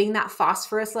 getting that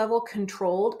phosphorus level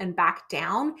controlled and back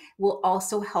down will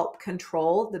also help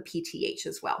control the PTH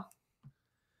as well.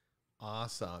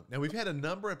 Awesome. Now, we've had a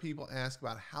number of people ask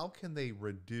about how can they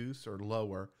reduce or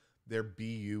lower their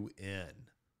BUN?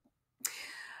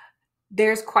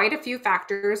 There's quite a few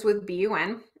factors with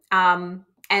BUN.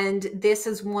 And this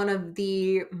is one of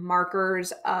the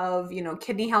markers of,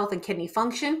 kidney health and kidney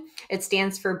function. It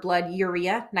stands for blood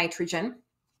urea nitrogen.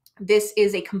 This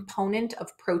is a component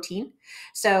of protein.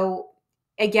 So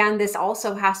again, this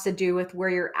also has to do with where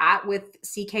you're at with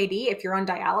CKD. If you're on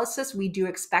dialysis, we do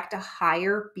expect a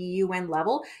higher BUN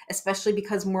level, especially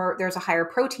because there's a higher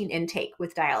protein intake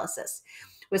with dialysis.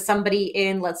 With somebody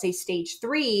in, let's say, stage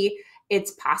 3,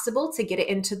 it's possible to get it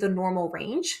into the normal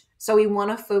range. So we want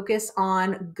to focus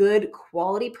on good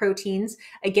quality proteins.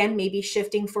 Again, maybe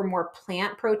shifting for more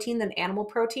plant protein than animal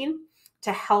protein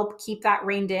to help keep that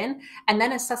reined in, and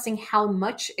then assessing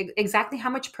exactly how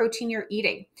much protein you're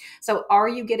eating. So are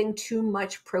you getting too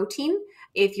much protein?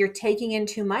 If you're taking in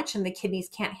too much and the kidneys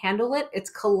can't handle it, it's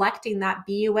collecting that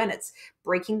BUN. It's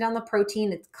breaking down the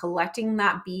protein. It's collecting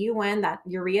that BUN, that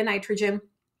urea nitrogen,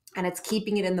 and it's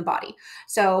keeping it in the body.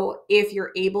 So if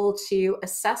you're able to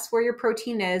assess where your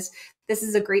protein is, this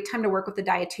is a great time to work with the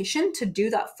dietitian to do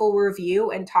that full review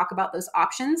and talk about those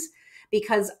options,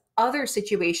 because other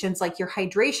situations like your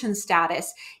hydration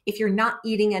status, if you're not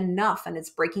eating enough and it's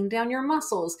breaking down your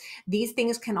muscles, these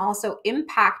things can also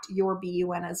impact your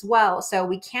BUN as well. So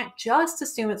we can't just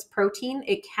assume it's protein.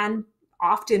 It can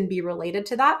often be related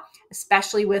to that,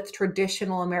 especially with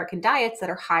traditional American diets that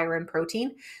are higher in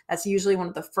protein. That's usually one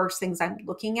of the first things I'm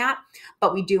looking at,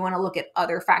 but we do want to look at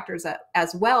other factors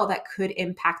as well that could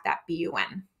impact that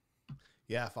BUN.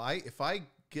 Yeah, if I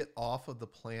get off of the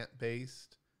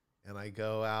plant-based and I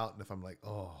go out, and if I'm like,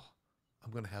 oh,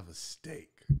 I'm going to have a steak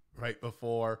right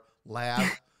before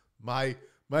lab, my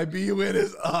BUN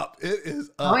is up. It is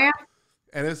up. Oh, yeah.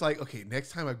 And it's like, okay,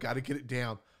 next time I've got to get it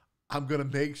down. I'm going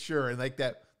to make sure. And like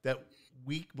that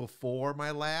week before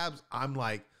my labs, I'm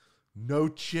like, no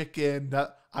chicken.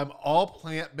 I'm all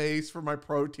plant-based for my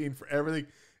protein, for everything.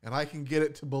 And I can get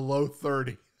it to below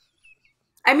 30.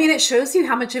 I mean, it shows you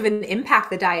how much of an impact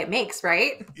the diet makes,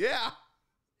 right? Yeah.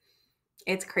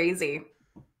 It's crazy.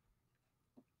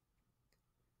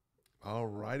 All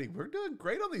righty. We're doing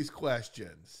great on these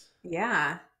questions.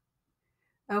 Yeah.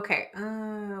 Okay.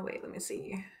 Wait, let me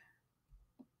see.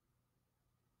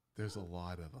 There's a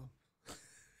lot of them.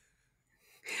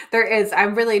 There is. I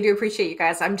really do appreciate you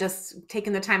guys. I'm just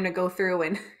taking the time to go through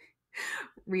and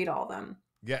read all of them.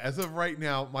 Yeah, as of right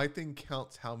now, my thing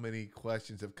counts how many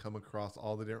questions have come across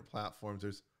all the different platforms.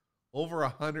 There's over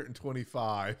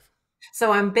 125.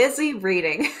 So I'm busy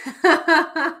reading.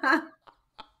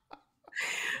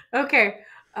 Okay.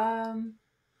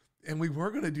 And we were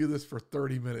going to do this for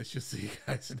 30 minutes, just so you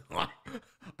guys know.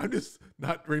 I'm just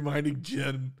not reminding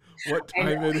Jen what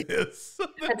time it is.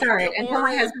 That's all right. Until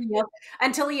my husband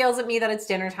until he yells at me that it's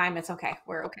dinner time, it's okay.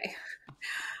 We're okay.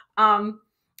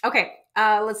 Okay.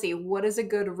 Let's see. What is a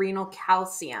good renal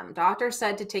calcium? Doctor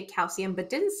said to take calcium, but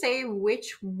didn't say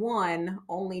which one,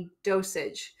 only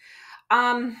dosage.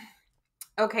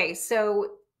 Okay.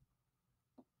 So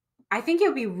I think it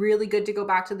would be really good to go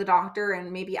back to the doctor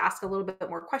and maybe ask a little bit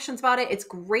more questions about it. It's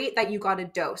great that you got a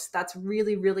dose. That's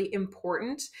really, really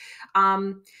important.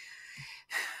 I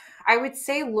would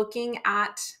say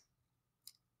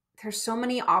there's so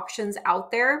many options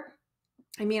out there.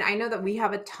 I mean, I know that we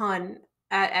have a ton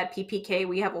at PPK.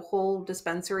 We have a whole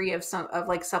dispensary of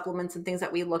like supplements and things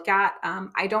that we look at.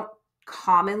 I don't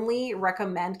commonly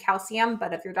recommend calcium,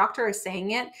 but if your doctor is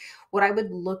saying it, what I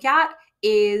would look at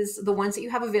is the ones that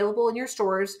you have available in your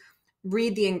stores.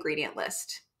 Read the ingredient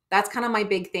list. That's kind of my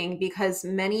big thing, because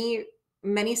many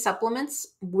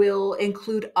supplements will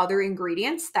include other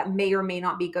ingredients that may or may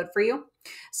not be good for you.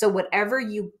 So whatever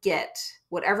you get,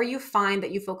 whatever you find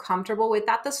that you feel comfortable with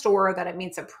at the store, that it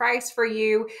meets a price for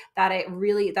you, that it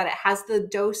has the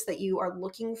dose that you are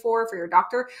looking for your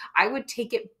doctor, I would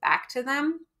take it back to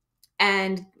them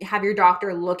and have your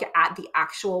doctor look at the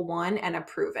actual one and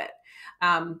approve it.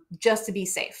 Just to be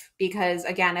safe, because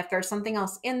again, if there's something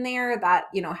else in there that,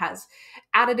 has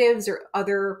additives or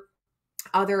other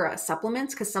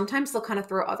supplements, because sometimes they'll kind of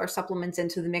throw other supplements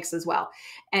into the mix as well,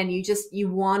 and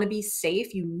you want to be safe.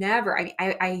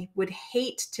 I would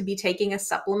hate to be taking a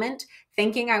supplement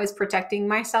thinking I was protecting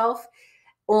myself,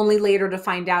 only later to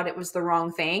find out it was the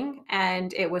wrong thing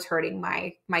and it was hurting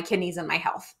my kidneys and my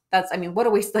health. What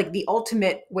a waste. Like, the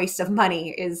ultimate waste of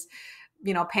money is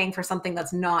paying for something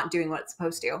that's not doing what it's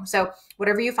supposed to. So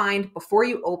whatever you find, before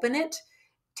you open it,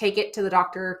 take it to the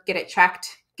doctor, get it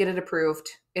checked, get it approved.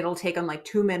 It'll take them like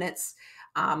 2 minutes.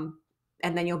 And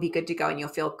then you'll be good to go and you'll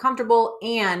feel comfortable,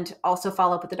 and also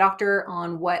follow up with the doctor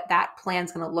on what that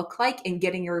plan's going to look like and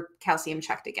getting your calcium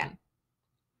checked again.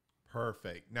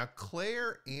 Perfect. Now,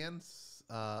 Claire and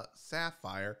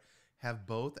Sapphire have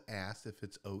both asked if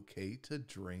it's okay to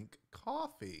drink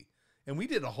coffee. And we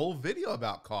did a whole video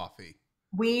about coffee.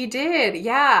 We did.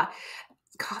 Yeah.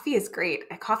 Coffee is great.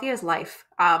 Coffee is life.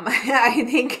 I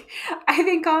think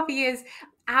coffee is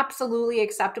absolutely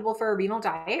acceptable for a renal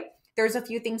diet. There's a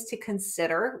few things to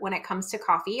consider when it comes to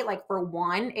coffee. Like, for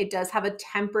one, it does have a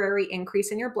temporary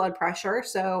increase in your blood pressure.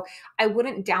 So I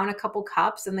wouldn't down a couple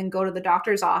cups and then go to the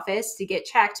doctor's office to get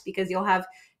checked, because you'll have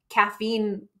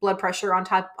caffeine blood pressure on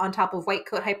top of white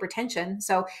coat hypertension.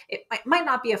 So it might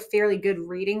not be a fairly good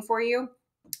reading for you.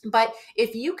 But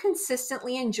if you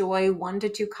consistently enjoy 1 to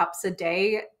 2 cups a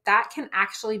day, that can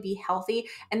actually be healthy.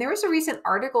 And there was a recent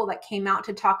article that came out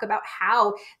to talk about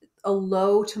how a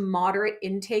low to moderate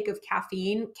intake of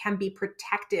caffeine can be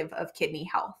protective of kidney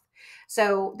health.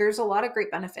 So there's a lot of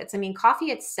great benefits. I mean,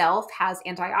 coffee itself has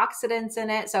antioxidants in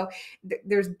it. So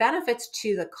there's benefits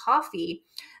to the coffee.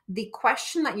 The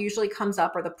question that usually comes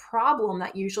up, or the problem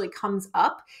that usually comes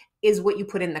up, is what you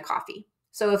put in the coffee.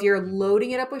 So if you're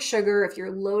loading it up with sugar, if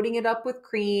you're loading it up with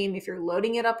cream, if you're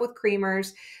loading it up with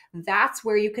creamers, that's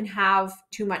where you can have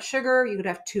too much sugar. You could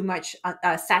have too much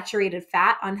saturated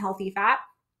fat, unhealthy fat.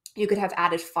 You could have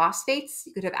added phosphates.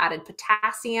 You could have added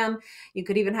potassium. You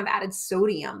could even have added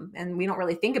sodium. And we don't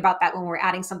really think about that when we're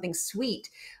adding something sweet,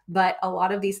 but a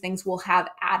lot of these things will have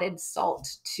added salt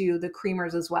to the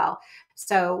creamers as well.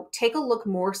 So take a look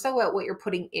more so at what you're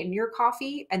putting in your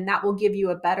coffee, and that will give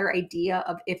you a better idea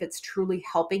of if it's truly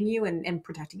helping you and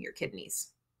protecting your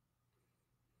kidneys.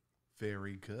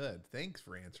 Very good. Thanks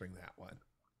for answering that one.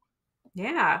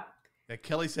 Yeah.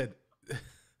 Kelly said,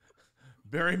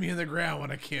 bury me in the ground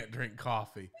when I can't drink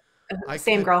coffee.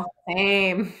 Same, girl.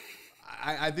 Same.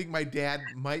 I think my dad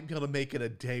might be able to make it a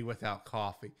day without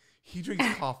coffee. He drinks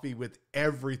coffee with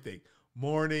everything.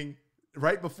 Morning,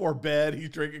 right before bed, he's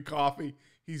drinking coffee.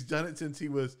 He's done it since he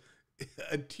was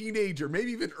a teenager,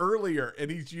 maybe even earlier,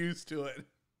 and he's used to it.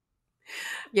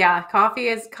 Yeah, coffee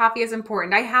is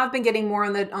important. I have been getting more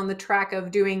on the track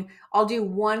of I'll do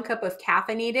 1 cup of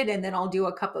caffeinated, and then I'll do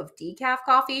a cup of decaf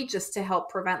coffee, just to help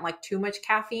prevent like too much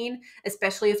caffeine,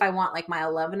 especially if I want like my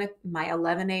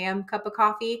 11 a.m. cup of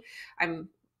coffee.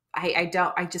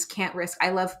 I just can't risk. I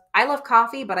love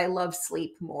coffee, but I love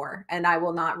sleep more, and I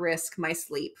will not risk my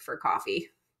sleep for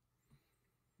coffee.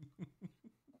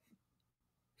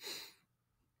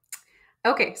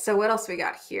 Okay, so what else we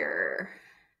got here?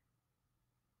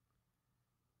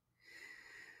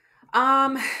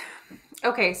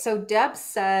 Okay, so Deb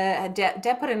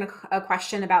put in a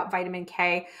question about vitamin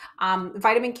K.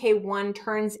 Vitamin K1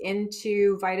 turns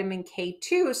into vitamin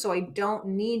K2, so I don't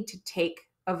need to take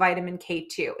a vitamin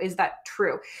K2. Is that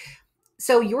true?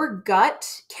 So your gut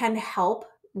can help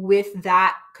with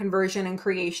that conversion and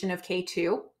creation of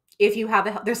K2. If you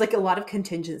have there's like a lot of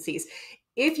contingencies.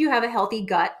 If you have a healthy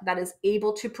gut that is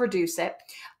able to produce it.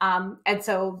 And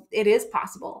so it is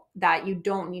possible that you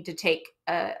don't need to take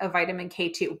a vitamin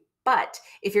K2. But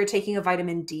if you're taking a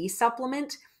vitamin D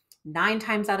supplement, 9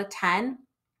 times out of 10,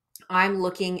 I'm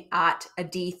looking at a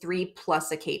D3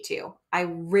 plus a K2. I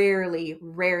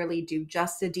rarely do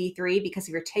just a D3, because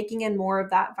if you're taking in more of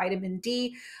that vitamin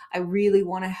D, I really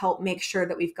want to help make sure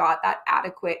that we've got that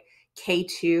adequate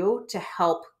K2 to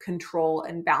help control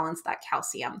and balance that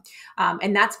calcium.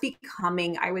 And that's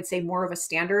becoming, I would say, more of a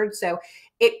standard. So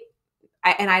it,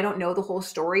 and I don't know the whole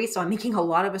story, so I'm making a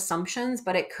lot of assumptions,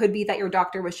 but it could be that your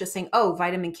doctor was just saying, oh,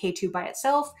 vitamin K2 by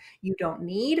itself, you don't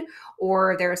need,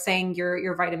 or they're saying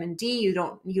your vitamin D, you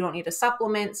don't need a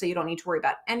supplement, so you don't need to worry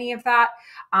about any of that.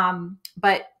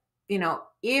 But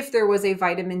if there was a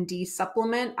vitamin D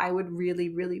supplement, I would really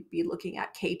be looking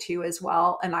at K2 as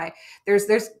well. And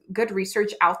there's good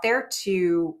research out there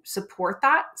to support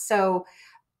that. So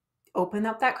open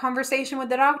up that conversation with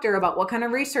the doctor about what kind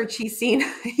of research he's seen.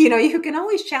 You can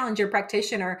always challenge your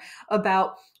practitioner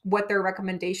about what their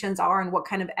recommendations are and what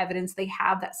kind of evidence they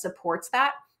have that supports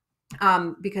that,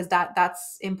 because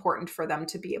that's important for them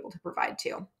to be able to provide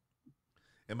too.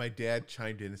 And my dad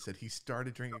chimed in and said he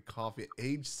started drinking coffee at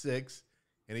age 6,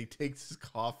 and he takes his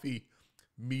coffee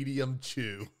medium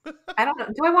chew. I don't know.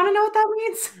 Do I want to know what that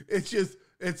means?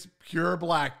 It's pure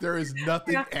black. There is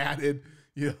nothing added.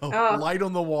 Oh. Light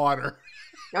on the water.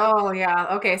 Oh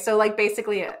yeah. Okay. So like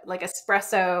basically like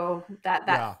espresso,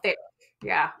 that thick.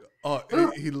 Yeah. Oh,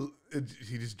 he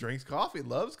just drinks coffee,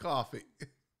 loves coffee.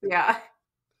 Yeah.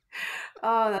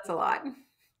 Oh, that's a lot.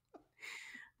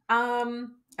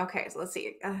 Okay, so let's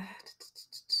see.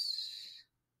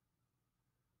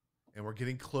 And we're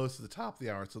getting close to the top of the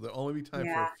hour, so there'll only be time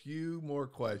for a few more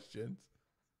questions.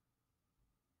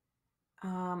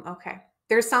 Okay.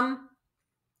 There's some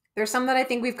that I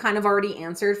think we've kind of already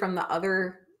answered from the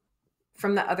other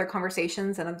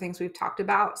conversations and other things we've talked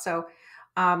about. So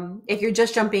if you're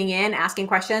just jumping in, asking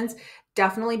questions,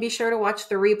 definitely be sure to watch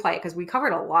the replay, because we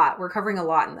covered a lot. We're covering a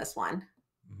lot in this one.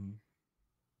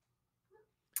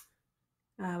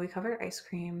 Mm-hmm. We covered ice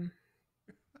cream.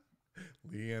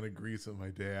 Leanne agrees with my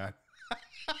dad.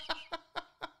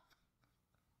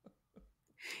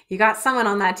 You got someone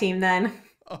on that team then.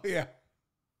 Oh, yeah.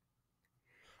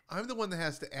 I'm the one that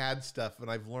has to add stuff,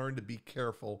 and I've learned to be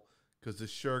careful because the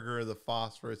sugar, the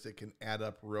phosphorus, it can add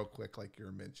up real quick, like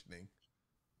you're mentioning.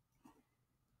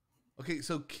 Okay,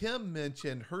 so Kim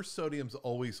mentioned her sodium's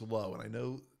always low, and I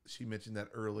know she mentioned that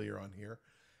earlier on here.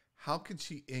 How can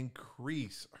she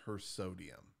increase her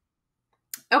sodium?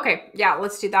 Okay, yeah,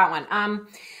 let's do that one.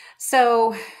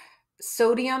 So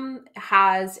sodium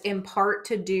has in part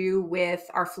to do with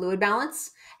our fluid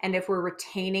balance. And if we're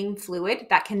retaining fluid,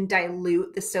 that can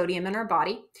dilute the sodium in our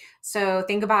body. So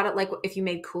think about it like if you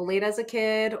made Kool-Aid as a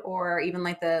kid, or even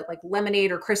like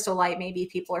lemonade or Crystal Light, maybe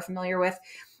people are familiar with,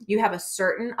 you have a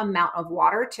certain amount of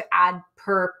water to add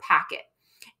per packet.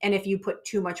 And if you put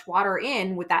too much water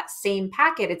in with that same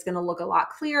packet, it's going to look a lot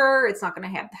clearer. It's not going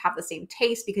to have the same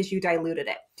taste because you diluted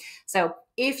it. So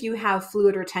if you have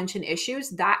fluid retention issues,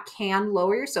 that can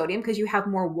lower your sodium because you have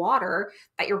more water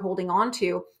that you're holding on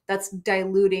to that's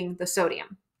diluting the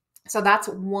sodium. So that's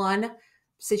one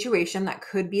situation that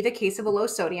could be the case of a low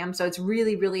sodium. So it's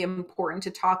really important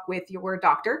to talk with your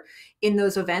doctor in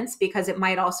those events, because it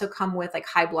might also come with like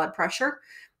high blood pressure,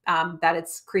 that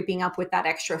it's creeping up with that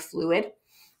extra fluid.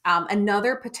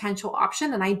 Another potential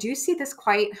option, and I do see this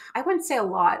quite, I wouldn't say a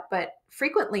lot, but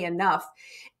frequently enough,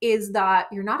 is that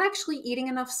you're not actually eating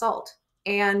enough salt.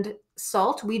 And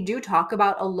salt, we do talk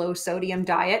about a low sodium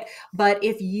diet, but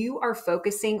if you are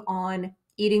focusing on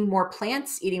eating more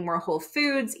plants, eating more whole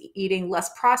foods, eating less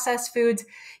processed foods,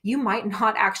 you might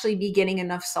not actually be getting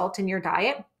enough salt in your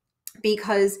diet,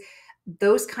 because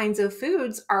those kinds of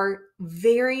foods are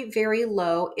very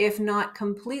low, if not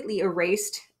completely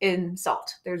erased in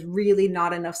salt. There's really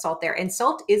not enough salt there. And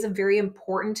salt is a very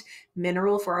important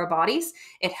mineral for our bodies.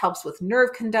 It helps with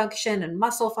nerve conduction and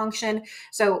muscle function.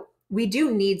 So we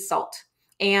do need salt.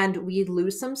 And we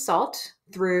lose some salt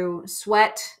through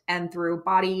sweat and through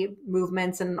body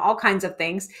movements and all kinds of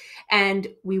things. And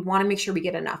we want to make sure we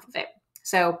get enough of it.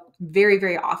 So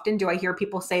very often do I hear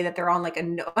people say that they're on like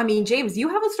James, you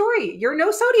have a story. You're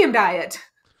no sodium diet.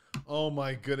 Oh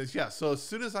my goodness. Yeah. So as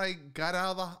soon as I got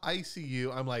out of the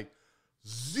ICU, I'm like,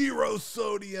 0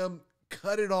 sodium,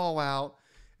 cut it all out.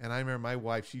 And I remember my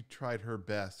wife, she tried her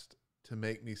best to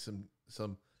make me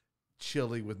some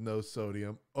chili with no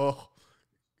sodium. Oh,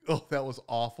 that was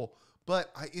awful.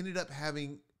 But I ended up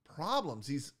having problems,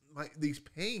 these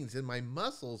pains in my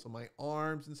muscles and my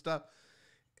arms and stuff.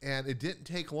 And it didn't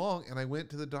take long. And I went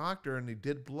to the doctor and he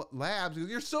did labs. He goes,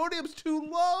 your sodium's too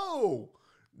low.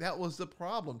 That was the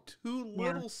problem. Too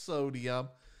little sodium.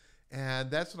 And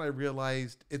that's when I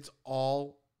realized it's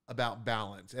all about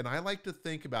balance. And I like to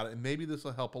think about it, and maybe this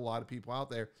will help a lot of people out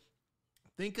there.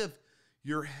 Think of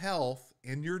your health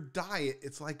and your diet.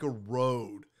 It's like a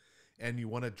road, and you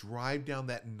want to drive down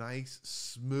that nice,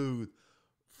 smooth,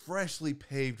 freshly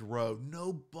paved road.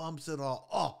 No bumps at all.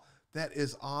 Oh, that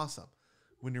is awesome.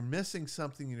 When you're missing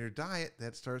something in your diet,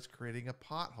 that starts creating a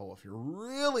pothole. If you're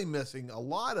really missing a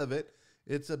lot of it,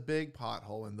 it's a big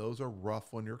pothole, and those are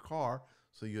rough on your car.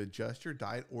 So you adjust your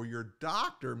diet, or your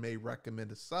doctor may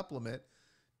recommend a supplement,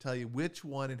 tell you which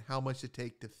one and how much to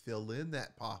take to fill in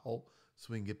that pothole so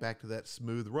we can get back to that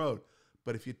smooth road.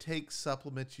 But if you take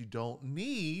supplements you don't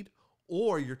need,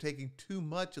 or you're taking too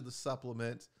much of the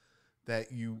supplements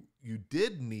that you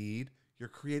did need, you're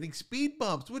creating speed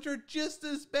bumps, which are just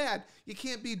as bad. You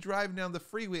can't be driving down the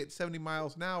freeway at 70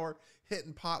 miles an hour,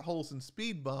 hitting potholes and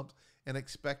speed bumps and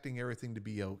expecting everything to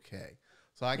be okay.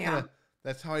 So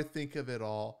that's how I think of it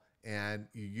all. And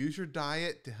you use your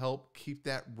diet to help keep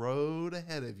that road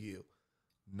ahead of you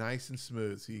nice and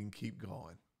smooth so you can keep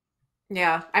going.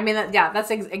 Yeah. I mean,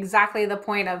 that's exactly the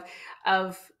point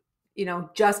of,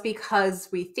 just because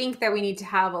we think that we need to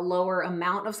have a lower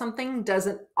amount of something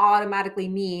doesn't automatically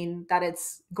mean that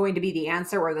it's going to be the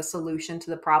answer or the solution to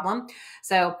the problem.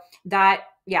 So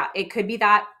it could be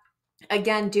that.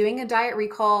 Again, doing a diet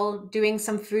recall, doing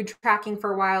some food tracking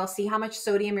for a while, see how much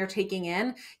sodium you're taking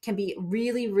in can be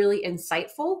really, really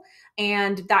insightful.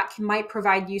 And that might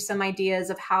provide you some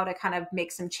ideas of how to kind of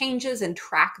make some changes and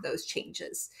track those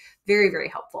changes. Very, very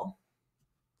helpful.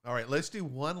 All right, let's do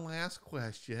one last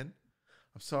question.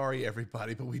 I'm sorry,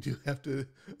 everybody, but we do have to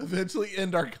eventually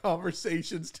end our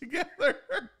conversations together.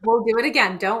 We'll do it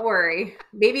again. Don't worry.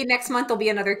 Maybe next month there'll be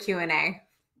another Q&A.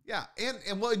 Yeah,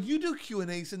 and well, you do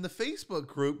Q&As in the Facebook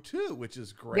group too, which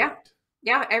is great.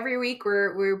 Yeah. Every week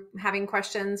we're having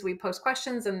questions. We post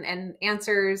questions and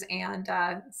answers and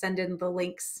send in the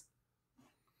links.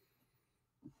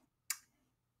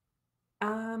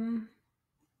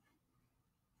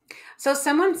 So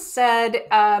someone said,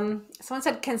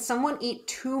 can someone eat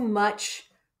too much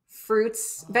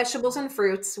fruits, vegetables and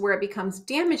fruits where it becomes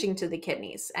damaging to the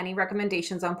kidneys? Any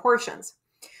recommendations on portions?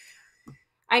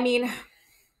 I mean,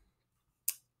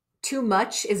 too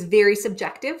much is very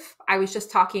subjective. I was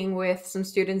just talking with some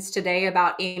students today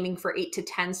about aiming for 8 to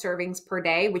 10 servings per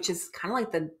day, which is kind of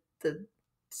like the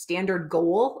standard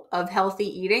goal of healthy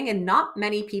eating. And not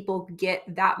many people get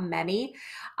that many.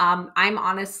 I'm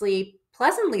honestly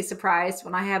pleasantly surprised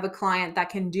when I have a client that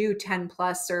can do 10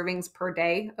 plus servings per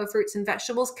day of fruits and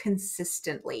vegetables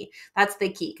consistently. That's the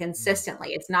key,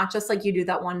 consistently. It's not just like you do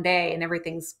that one day and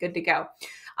everything's good to go.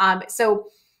 I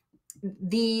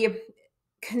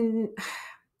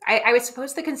would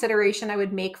suppose the consideration I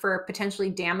would make for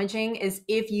potentially damaging is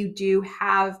if you do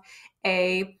have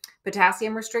a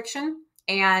potassium restriction,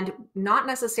 and not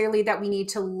necessarily that we need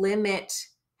to limit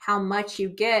how much you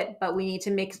get, but we need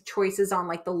to make choices on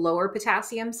like the lower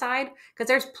potassium side, because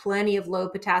there's plenty of low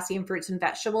potassium fruits and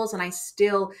vegetables. And I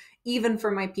still, even for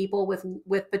my people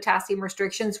with potassium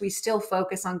restrictions, we still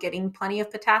focus on getting plenty of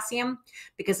potassium,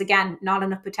 because again, not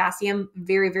enough potassium,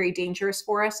 very, very dangerous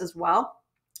for us as well.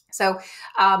 So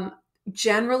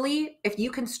generally, if you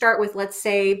can start with, let's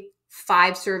say,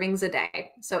 5 servings a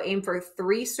day. So aim for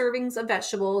 3 servings of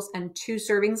vegetables and 2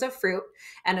 servings of fruit.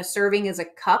 And a serving is a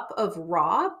cup of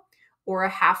raw or a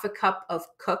half a cup of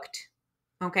cooked.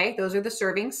 Okay, those are the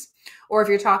servings. Or if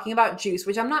you're talking about juice,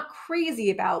 which I'm not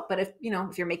crazy about, but if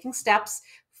you're making steps,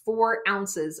 4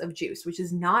 ounces of juice, which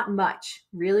is not much,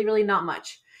 really, really not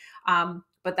much.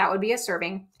 But that would be a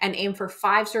serving, and aim for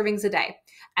 5 servings a day.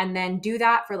 And then do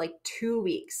that for like 2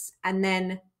 weeks. And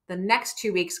then the next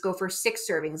 2 weeks, go for 6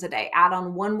 servings a day. Add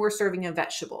on 1 more serving of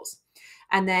vegetables.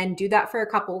 And then do that for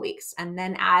a couple weeks. And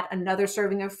then add another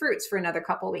serving of fruits for another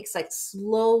couple weeks. Like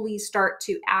slowly start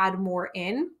to add more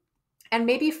in. And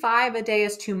maybe 5 a day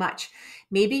is too much.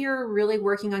 Maybe you're really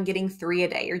working on getting 3 a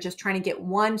day. You're just trying to get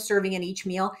 1 serving in each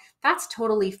meal. That's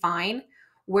totally fine.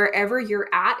 Wherever you're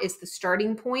at is the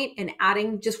starting point, and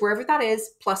adding just wherever that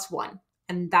is plus 1.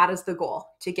 And that is the goal,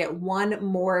 to get 1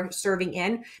 more serving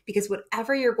in, because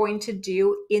whatever you're going to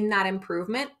do in that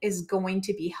improvement is going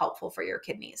to be helpful for your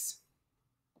kidneys.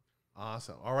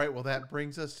 Awesome. All right. Well, that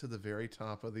brings us to the very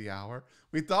top of the hour.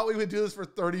 We thought we would do this for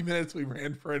 30 minutes. We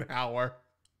ran for an hour,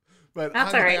 but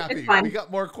that's I'm all right. happy. It's fun. We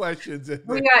got more questions.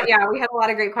 We had a lot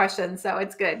of great questions, so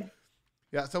it's good.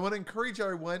 Yeah. So I want to encourage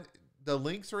everyone. The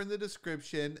links are in the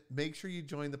description. Make sure you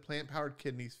join the Plant Powered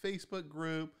Kidneys Facebook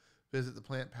group. Visit the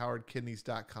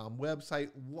plantpoweredkidneys.com website.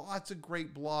 Lots of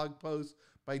great blog posts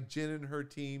by Jen and her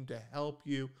team to help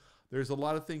you. There's a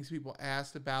lot of things people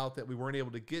asked about that we weren't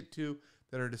able to get to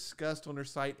that are discussed on her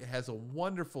site. It has a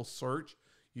wonderful search.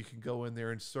 You can go in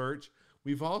there and search.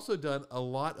 We've also done a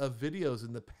lot of videos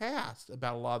in the past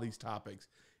about a lot of these topics.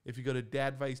 If you go to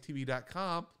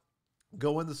dadvicetv.com,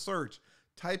 go in the search,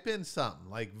 type in something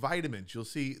like vitamins. You'll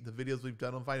see the videos we've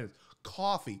done on vitamins.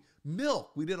 Coffee,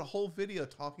 milk. We did a whole video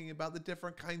talking about the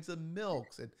different kinds of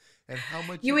milks and how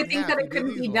much You would think that it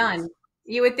couldn't be ones. done.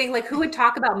 You would think, like, who would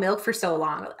talk about milk for so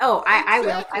long? Oh,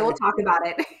 Exactly. I will talk about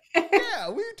it. Yeah,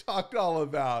 we talked all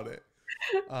about it.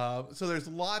 So there's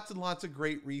lots and lots of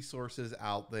great resources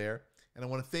out there. And I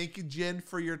want to thank you, Jen,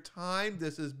 for your time.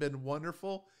 This has been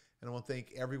wonderful. And I want to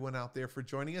thank everyone out there for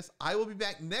joining us. I will be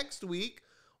back next week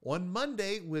on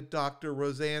Monday with Dr.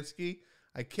 Rosansky.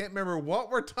 I can't remember what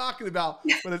we're talking about,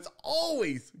 but it's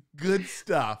always good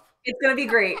stuff. It's going to be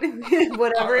great,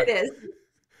 whatever it is.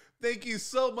 Thank you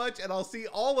so much, and I'll see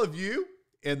all of you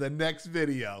in the next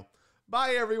video.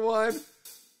 Bye, everyone.